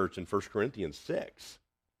Corinthian church in 1 Corinthians 6.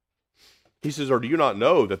 He says, or do you not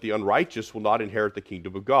know that the unrighteous will not inherit the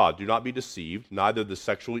kingdom of God? Do not be deceived, neither the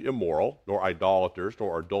sexually immoral, nor idolaters,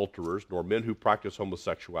 nor adulterers, nor men who practice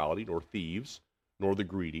homosexuality, nor thieves, nor the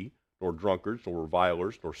greedy, nor drunkards, nor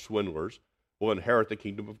revilers, nor swindlers will inherit the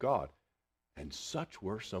kingdom of God. And such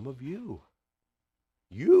were some of you.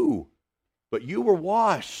 But you were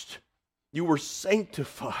washed, You were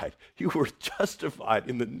sanctified. You were justified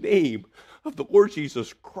in the name of the Lord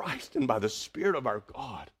Jesus Christ and by the Spirit of our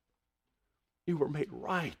God. You were made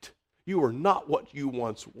right. You are not what you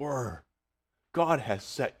once were. God has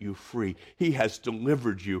set you free. He has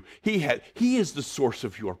delivered you. He is the source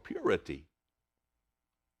of your purity.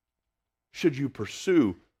 Should you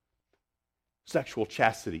pursue sexual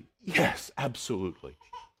chastity? Yes, absolutely.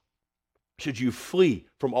 Should you flee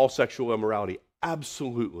from all sexual immorality?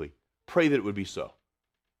 Absolutely. Pray that it would be so.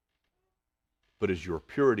 But is your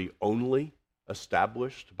purity only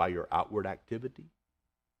established by your outward activity?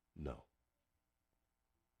 No.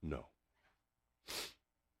 No.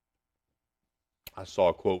 I saw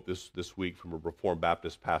a quote this week from a Reformed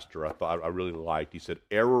Baptist pastor I really liked. He said,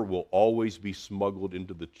 "Error will always be smuggled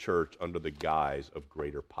into the church under the guise of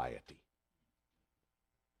greater piety."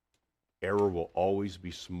 Error will always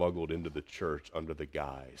be smuggled into the church under the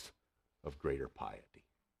guise of greater piety.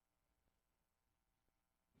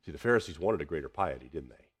 See, the Pharisees wanted a greater piety, didn't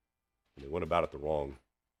they? And they went about it the wrong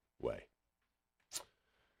way.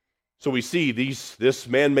 So we see this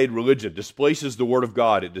man-made religion displaces the Word of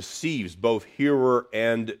God. It deceives both hearer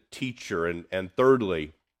and teacher. And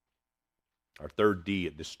thirdly, our third D,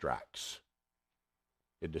 it distracts.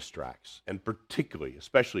 It distracts. And particularly,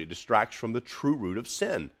 especially, it distracts from the true root of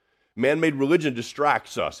sin. Man-made religion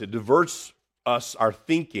distracts us. It diverts us, our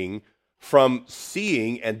thinking, from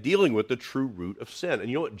seeing and dealing with the true root of sin. And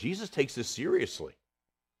you know what? Jesus takes this seriously.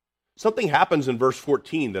 Something happens in verse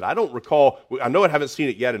 14 that I don't recall. I know I haven't seen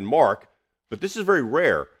it yet in Mark, but this is very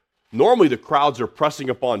rare. Normally the crowds are pressing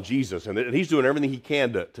upon Jesus, and he's doing everything he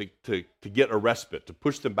can to get a respite, to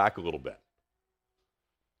push them back a little bit.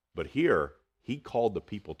 But here, he called the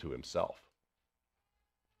people to himself.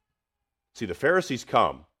 See, the Pharisees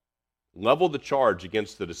come, level the charge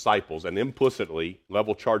against the disciples, and implicitly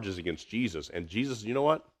level charges against Jesus. And Jesus, you know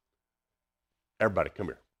what? Everybody, come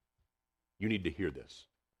here. You need to hear this.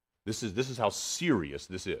 This is how serious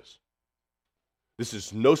this is. This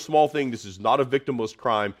is no small thing. This is not a victimless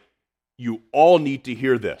crime. You all need to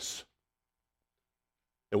hear this.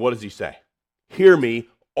 And what does he say? Hear me,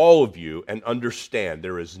 all of you, and understand.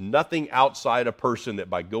 There is nothing outside a person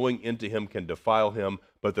that by going into him can defile him,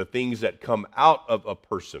 but the things that come out of a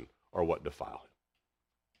person are what defile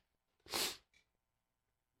him.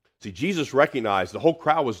 See, Jesus recognized the whole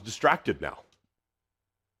crowd was distracted now.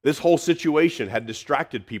 This whole situation had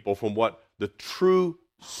distracted people from what the true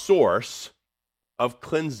source of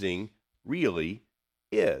cleansing really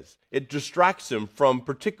is. It distracts them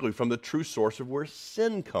particularly from the true source of where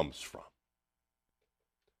sin comes from.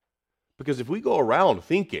 Because if we go around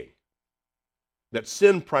thinking that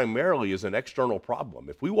sin primarily is an external problem,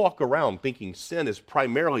 if we walk around thinking sin is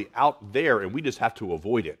primarily out there and we just have to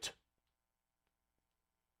avoid it,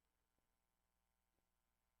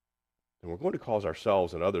 then we're going to cause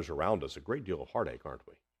ourselves and others around us a great deal of heartache, aren't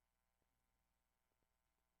we?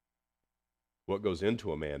 What goes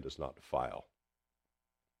into a man does not defile.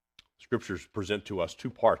 Scriptures present to us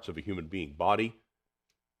two parts of a human being, body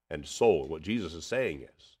and soul. And what Jesus is saying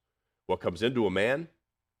is, what comes into a man,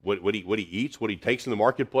 what he eats, what he takes in the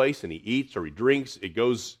marketplace, and he eats or he drinks, it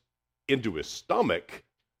goes into his stomach,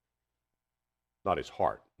 not his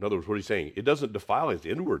heart. In other words, what he's saying, it doesn't defile his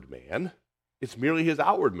inward man. It's merely his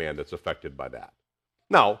outward man that's affected by that.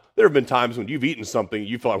 Now, there have been times when you've eaten something,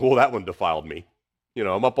 you feel like, well, that one defiled me. You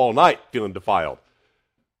know, I'm up all night feeling defiled.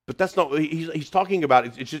 But that's not what he's talking about.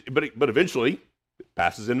 It's just, but eventually, it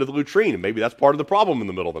passes into the latrine, and maybe that's part of the problem in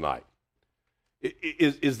the middle of the night.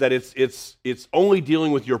 Is that it's only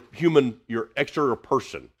dealing with your exterior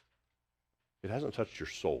person. It hasn't touched your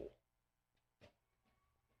soul.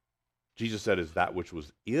 Jesus said, "Is that which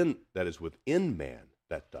is within man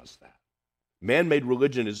that does that." Man-made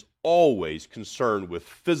religion is always concerned with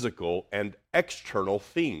physical and external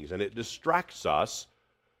things, and it distracts us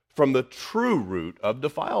from the true root of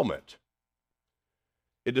defilement.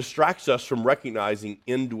 It distracts us from recognizing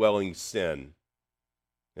indwelling sin.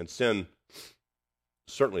 And sin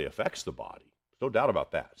certainly affects the body. No doubt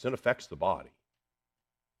about that. Sin affects the body,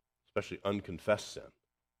 especially unconfessed sin.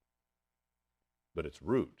 But its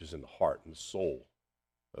root is in the heart and the soul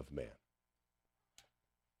of man.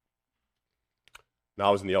 Now,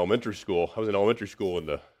 I was in elementary school in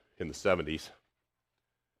the 70s.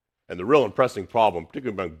 And the real impressing problem,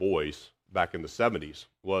 particularly among boys back in the 70s,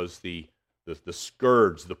 was the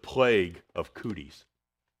scourge, the plague of cooties.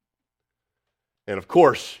 And of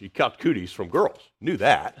course, you kept cooties from girls. Knew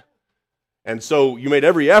that. And so you made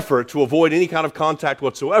every effort to avoid any kind of contact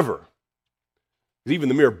whatsoever. Because even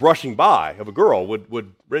the mere brushing by of a girl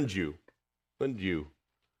would rend you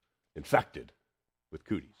infected with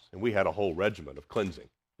cooties. And we had a whole regimen of cleansing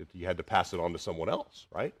You had to pass it on to someone else,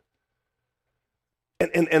 right?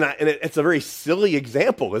 It's a very silly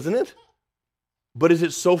example, isn't it? But is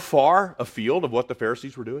it so far afield of what the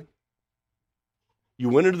Pharisees were doing? You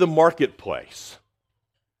went into the marketplace.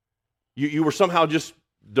 You were somehow just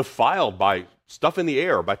defiled by stuff in the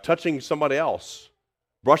air, by touching somebody else,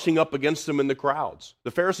 brushing up against them in the crowds.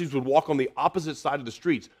 The Pharisees would walk on the opposite side of the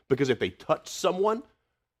streets because if they touched someone,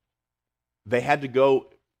 they had to go,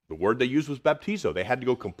 the word they used was baptizo. They had to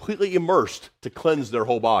go completely immersed to cleanse their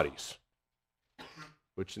whole bodies,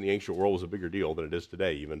 which in the ancient world was a bigger deal than it is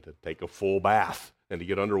today, even to take a full bath and to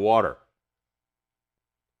get underwater.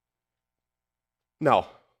 Now,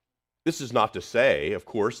 this is not to say, of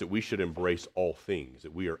course, that we should embrace all things,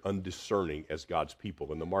 that we are undiscerning as God's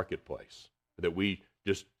people in the marketplace, that we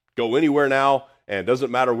just go anywhere now, and it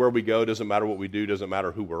doesn't matter where we go, doesn't matter what we do, doesn't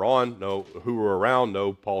matter who we're on, no, who we're around.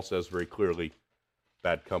 No, Paul says very clearly,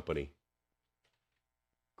 bad company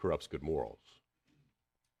corrupts good morals.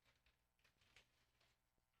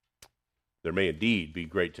 There may indeed be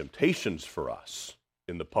great temptations for us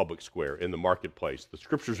in the public square, in the marketplace. The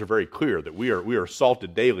scriptures are very clear that we are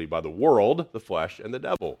assaulted daily by the world, the flesh, and the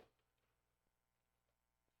devil.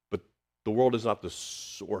 But the world is not the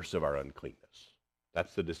source of our uncleanness.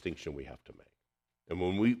 That's the distinction we have to make. And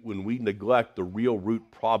when we neglect the real root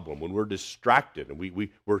problem, when we're distracted and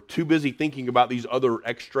we're too busy thinking about these other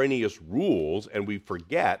extraneous rules and we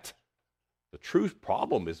forget the true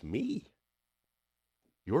problem is me.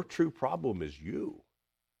 Your true problem is you.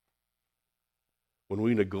 When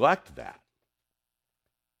we neglect that,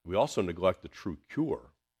 we also neglect the true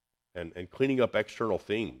cure and cleaning up external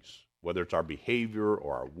things, whether it's our behavior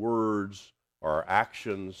or our words or our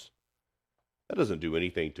actions. That doesn't do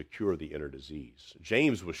anything to cure the inner disease.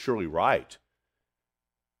 James was surely right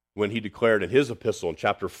when he declared in his epistle in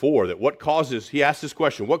chapter 4 that he asked this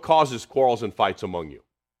question, what causes quarrels and fights among you?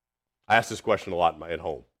 I ask this question a lot at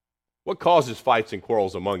home. What causes fights and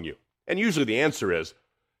quarrels among you? And usually the answer is,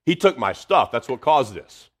 he took my stuff. That's what caused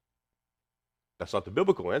this. That's not the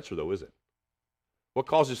biblical answer, though, is it? What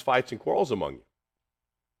causes fights and quarrels among you?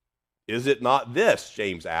 Is it not this,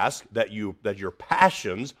 James asks, that your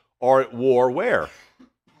passions are at war where?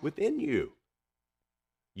 Within you.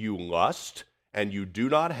 You lust, and you do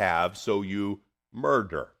not have, so you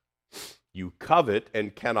murder. You covet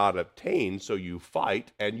and cannot obtain, so you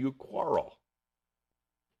fight and you quarrel.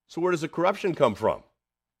 So where does the corruption come from?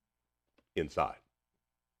 Inside.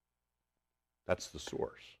 That's the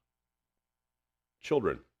source.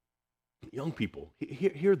 Children, young people,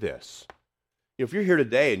 hear this. If you're here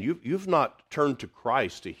today and you've not turned to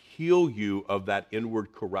Christ to heal you of that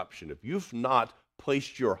inward corruption, if you've not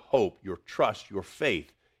placed your hope, your trust, your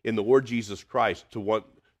faith in the Lord Jesus Christ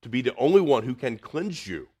to be the only one who can cleanse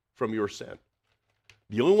you from your sin,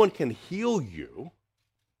 the only one can heal you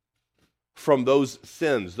from those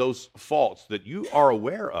sins, those faults that you are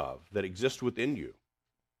aware of that exist within you,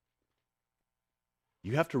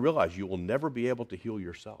 you have to realize you will never be able to heal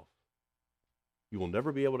yourself. You will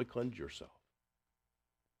never be able to cleanse yourself.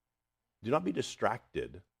 Do not be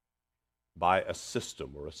distracted by a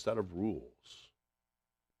system or a set of rules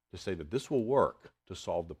to say that this will work to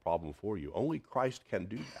solve the problem for you. Only Christ can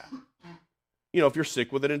do that. If you're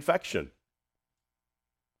sick with an infection,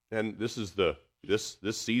 and this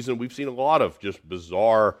season we've seen a lot of just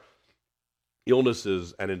bizarre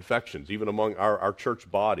illnesses and infections, even among our church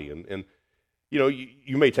body, and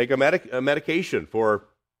you may take a medication for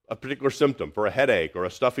a particular symptom, for a headache or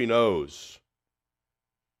a stuffy nose.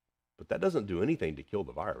 But that doesn't do anything to kill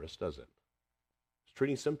the virus, does it? It's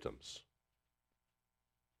treating symptoms.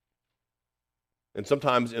 And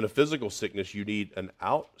sometimes in a physical sickness, you need an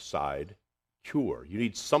outside cure. You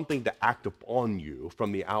need something to act upon you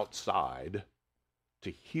from the outside to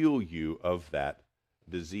heal you of that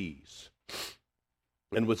disease.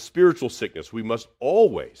 And with spiritual sickness, we must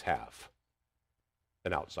always have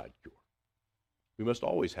an outside cure. We must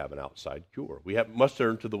always have an outside cure. We must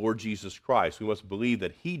turn to the Lord Jesus Christ. We must believe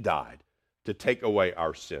that He died to take away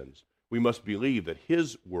our sins. We must believe that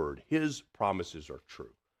His word, His promises are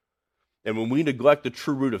true. And when we neglect the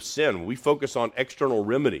true root of sin, when we focus on external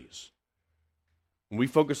remedies, when we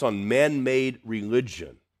focus on man-made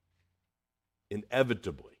religion,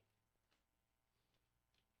 inevitably,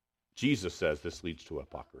 Jesus says this leads to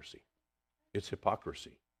hypocrisy. It's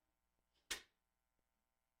hypocrisy.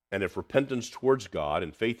 And if repentance towards God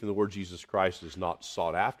and faith in the Lord Jesus Christ is not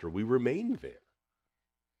sought after, we remain there,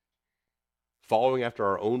 following after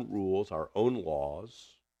our own rules, our own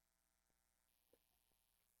laws.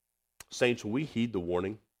 Saints, will we heed the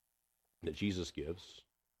warning that Jesus gives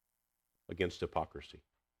against hypocrisy?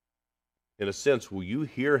 In a sense, will you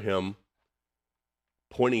hear Him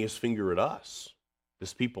pointing his finger at us.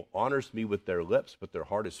 This people honors me with their lips, but their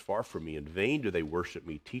heart is far from me. In vain do they worship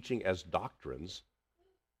me, teaching as doctrines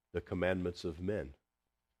the commandments of men.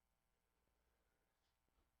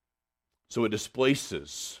 So it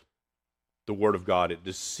displaces the Word of God. It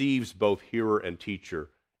deceives both hearer and teacher,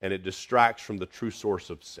 and it distracts from the true source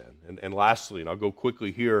of sin. And lastly, and I'll go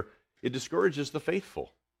quickly here, it discourages the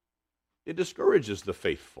faithful. It discourages the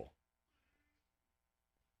faithful.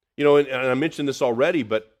 You know, and I mentioned this already,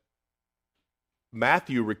 but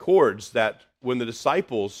Matthew records that when the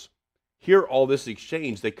disciples hear all this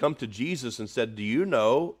exchange, they come to Jesus and said, "Do you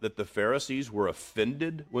know that the Pharisees were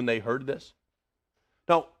offended when they heard this?"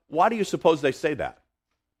 Now, why do you suppose they say that?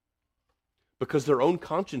 Because their own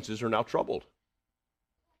consciences are now troubled.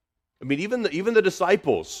 I mean, even the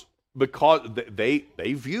disciples, because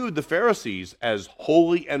they viewed the Pharisees as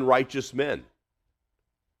holy and righteous men.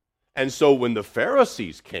 And so when the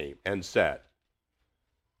Pharisees came and said,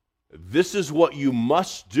 "This is what you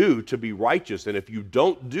must do to be righteous, and if you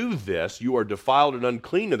don't do this, you are defiled and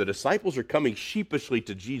unclean," and the disciples are coming sheepishly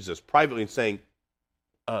to Jesus privately and saying,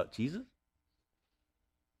 "Jesus,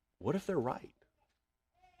 what if they're right?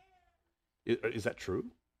 Is that true?"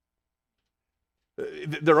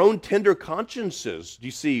 Their own tender consciences,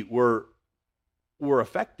 you see, were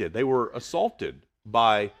affected. They were assaulted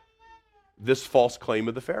by this false claim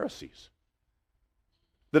of the Pharisees.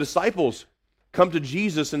 The disciples come to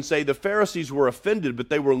Jesus and say the Pharisees were offended, but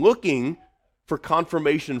they were looking for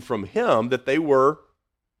confirmation from him that they were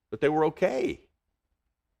okay.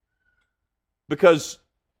 Because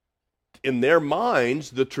in their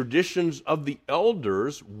minds, the traditions of the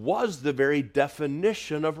elders was the very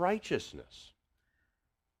definition of righteousness.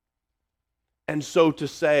 And so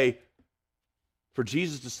for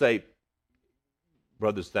Jesus to say,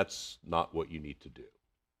 "Brothers, that's not what you need to do.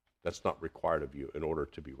 That's not required of you in order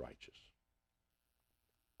to be righteous.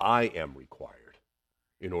 I am required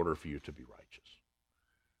in order for you to be righteous."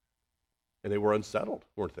 And they were unsettled,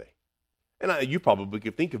 weren't they? And you probably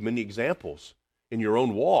could think of many examples in your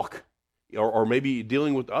own walk, or maybe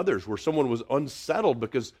dealing with others, where someone was unsettled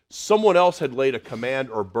because someone else had laid a command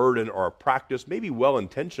or burden or a practice, maybe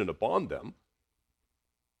well-intentioned, upon them.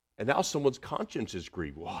 And now someone's conscience is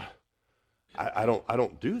grieved. Well, I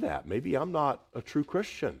don't do that. Maybe I'm not a true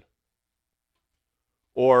Christian.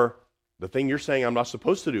 Or the thing you're saying I'm not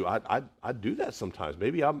supposed to do, I do that sometimes.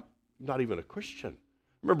 Maybe I'm not even a Christian.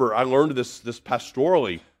 Remember, I learned this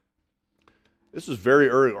pastorally. This was very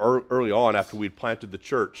early on after we'd planted the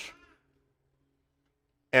church.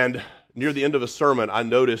 And near the end of a sermon, I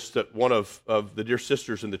noticed that one of the dear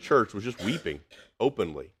sisters in the church was just weeping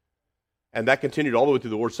openly. And that continued all the way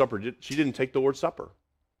through the Lord's Supper. She didn't take the Lord's Supper.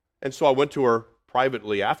 And so I went to her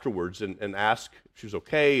privately afterwards and asked if she was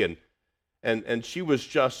okay, and she was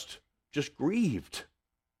just grieved.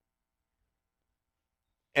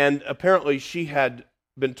 And apparently she had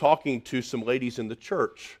been talking to some ladies in the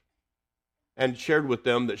church and shared with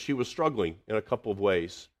them that she was struggling in a couple of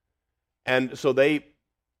ways. And so they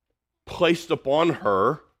placed upon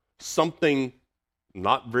her something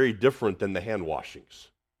not very different than the hand washings.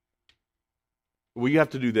 "Well, you have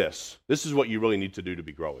to do this. This is what you really need to do to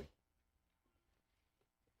be growing."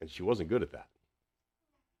 And she wasn't good at that.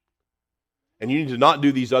 "And you need to not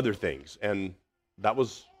do these other things." And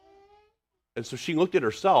so she looked at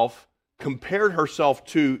herself, compared herself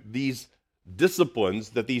to these disciplines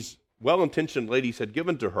that these well-intentioned ladies had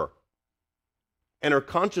given to her. And her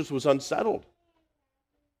conscience was unsettled.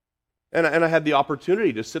 And I had the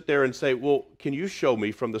opportunity to sit there and say, "Well, can you show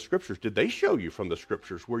me from the Scriptures? Did they show you from the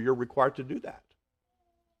Scriptures where you're required to do that?"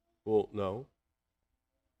 "Well, no."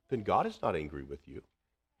 "Then God is not angry with you.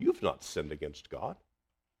 You've not sinned against God.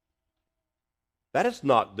 That is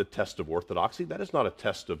not the test of orthodoxy. That is not a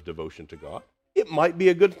test of devotion to God. It might be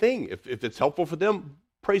a good thing. If it's helpful for them,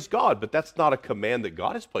 praise God, but that's not a command that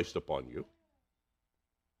God has placed upon you."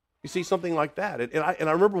 You see, something like that. And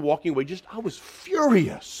I remember walking away I was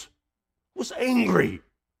furious. I was angry.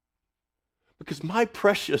 Because my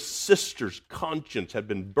precious sister's conscience had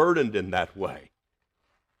been burdened in that way.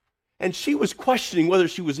 And she was questioning whether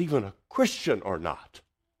she was even a Christian or not.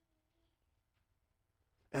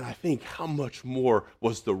 And I think how much more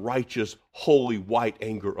was the righteous, holy, white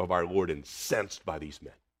anger of our Lord incensed by these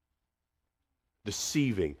men.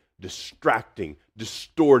 Deceiving, distracting,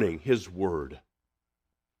 distorting his word,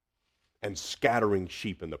 and scattering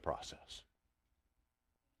sheep in the process.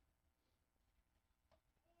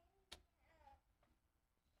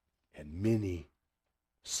 And many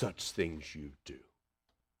such things you do,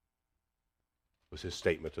 was his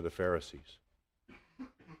statement to the Pharisees.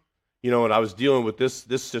 And I was dealing with this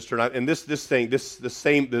sister, and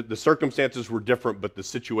the circumstances were different, but the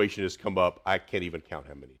situation has come up. I can't even count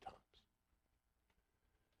how many times.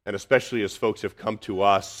 And especially as folks have come to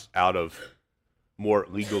us out of more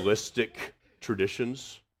legalistic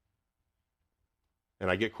traditions, and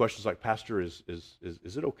I get questions like, "Pastor, is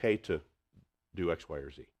it okay to do X, Y, or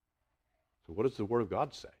Z?" So, what does the Word of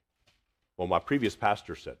God say? Well, my previous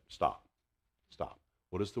pastor said, "Stop.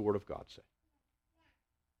 What does the Word of God say?"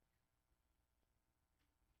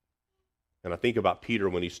 And I think about Peter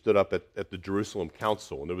when he stood up at the Jerusalem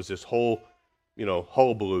council, and there was this whole,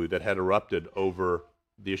 hullabaloo that had erupted over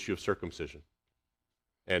the issue of circumcision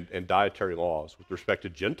and dietary laws with respect to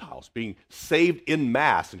Gentiles being saved in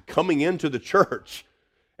mass and coming into the church.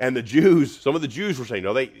 And some of the Jews were saying,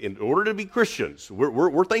 no, in order to be Christians,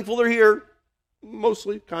 we're thankful they're here,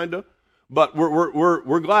 mostly, kind of, but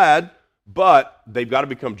we're glad, but they've got to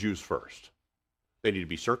become Jews first. They need to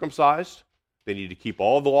be circumcised. They need to keep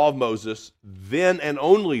all the law of Moses. Then and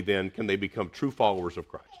only then can they become true followers of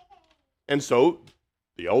Christ. And so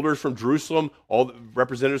the elders from Jerusalem, all the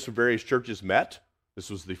representatives from various churches met.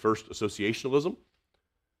 This was the first associationalism.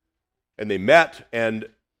 And they met and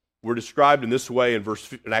were described in this way in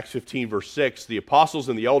Acts 15, verse 6. The apostles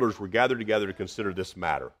and the elders were gathered together to consider this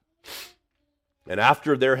matter. And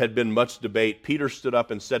after there had been much debate, Peter stood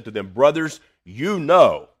up and said to them, "Brothers, you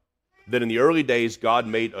know that in the early days God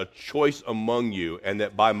made a choice among you, and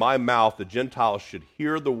that by my mouth the Gentiles should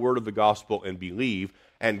hear the word of the gospel and believe,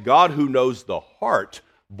 and God, who knows the heart,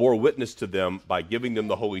 bore witness to them by giving them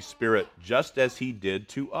the Holy Spirit, just as he did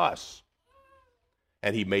to us.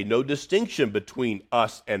 And he made no distinction between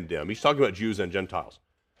us and them." He's talking about Jews and Gentiles.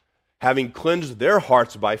 "Having cleansed their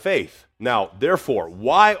hearts by faith. Now, therefore,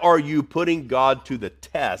 why are you putting God to the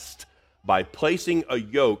test by placing a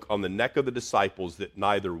yoke on the neck of the disciples that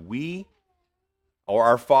neither we or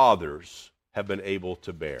our fathers have been able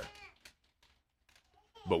to bear?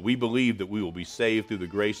 But we believe that we will be saved through the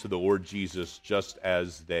grace of the Lord Jesus, just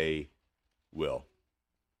as they will."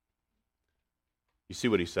 You see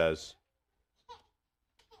what he says?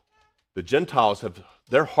 The Gentiles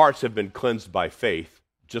their hearts have been cleansed by faith,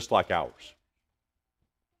 just like ours.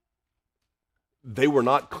 They were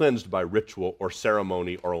not cleansed by ritual or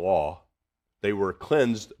ceremony or law. They were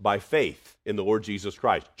cleansed by faith in the Lord Jesus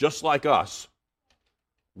Christ, just like us.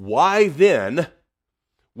 Why then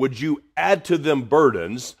would you add to them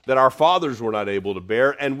burdens that our fathers were not able to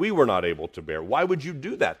bear and we were not able to bear? Why would you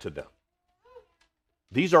do that to them?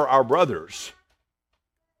 These are our brothers.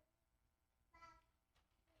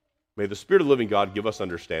 May the Spirit of the living God give us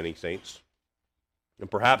understanding, saints. And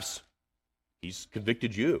perhaps he's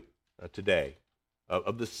convicted you today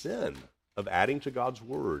of the sin of adding to God's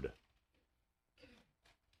word.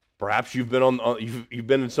 Perhaps you've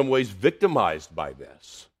been in some ways victimized by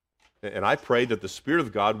this. And I pray that the Spirit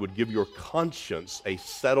of God would give your conscience a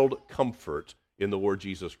settled comfort in the Lord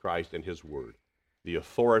Jesus Christ and his word, the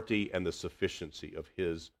authority and the sufficiency of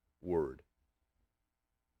his word.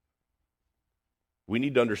 We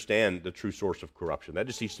need to understand the true source of corruption. That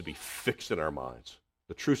just needs to be fixed in our minds.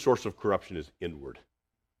 The true source of corruption is inward.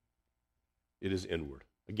 It is inward.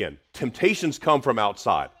 Again, temptations come from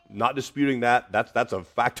outside. Not disputing that. That's a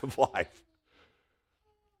fact of life.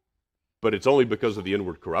 But it's only because of the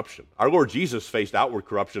inward corruption. Our Lord Jesus faced outward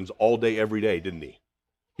corruptions all day, every day, didn't he?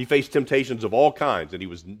 He faced temptations of all kinds,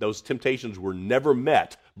 and those temptations were never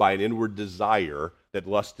met by an inward desire that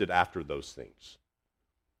lusted after those things.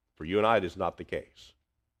 For you and I, it is not the case.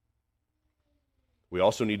 We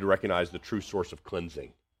also need to recognize the true source of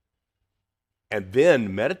cleansing. And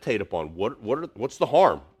then meditate upon what's the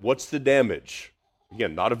harm? What's the damage?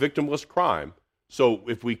 Again, not a victimless crime. So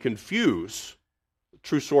if we confuse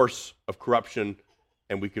true source of corruption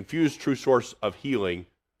and we confuse true source of healing,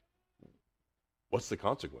 what's the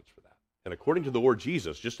consequence for that? And according to the Lord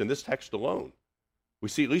Jesus, just in this text alone, we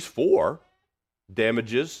see at least 4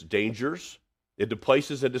 damages, dangers. It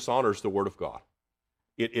displaces and dishonors the word of God.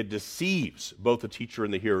 It deceives both the teacher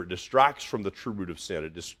and the hearer. It distracts from the true root of sin.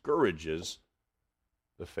 It discourages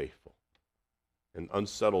the faithful and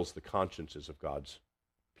unsettles the consciences of God's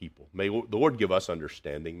people. May the Lord give us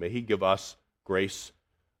understanding. May he give us grace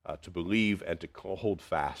to believe and to hold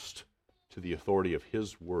fast to the authority of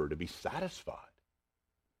his word, to be satisfied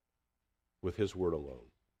with his word alone.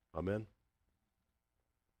 Amen.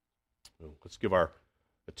 Well, let's give our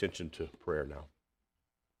attention to prayer now.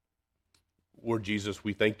 Lord Jesus,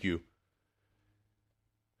 we thank you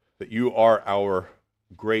that you are our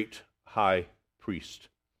great high priest.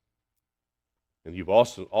 And you've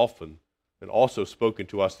also often and also spoken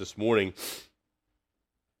to us this morning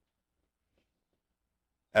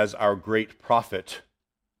as our great prophet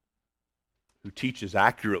who teaches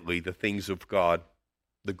accurately the things of God,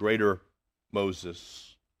 the greater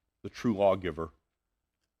Moses, the true lawgiver.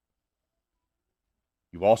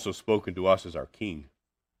 You've also spoken to us as our king,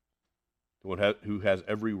 the one who has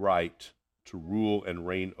every right to rule and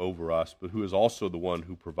reign over us, but who is also the one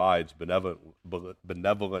who provides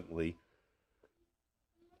benevolently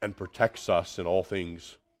and protects us in all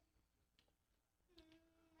things.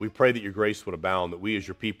 We pray that your grace would abound, that we as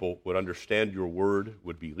your people would understand your word,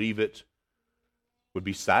 would believe it, would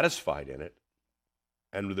be satisfied in it,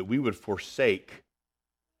 and that we would forsake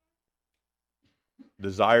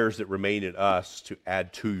desires that remain in us to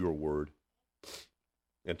add to your word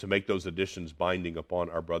and to make those additions binding upon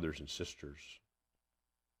our brothers and sisters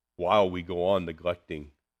while we go on neglecting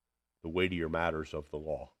the weightier matters of the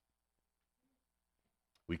law.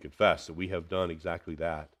 We confess that we have done exactly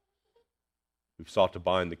that. We've sought to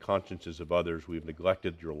bind the consciences of others. We've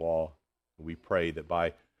neglected your law. And we pray that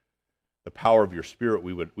by the power of your Spirit,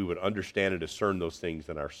 we would understand and discern those things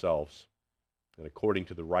in ourselves. And according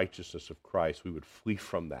to the righteousness of Christ, we would flee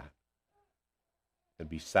from that and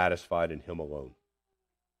be satisfied in him alone.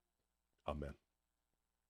 Amen.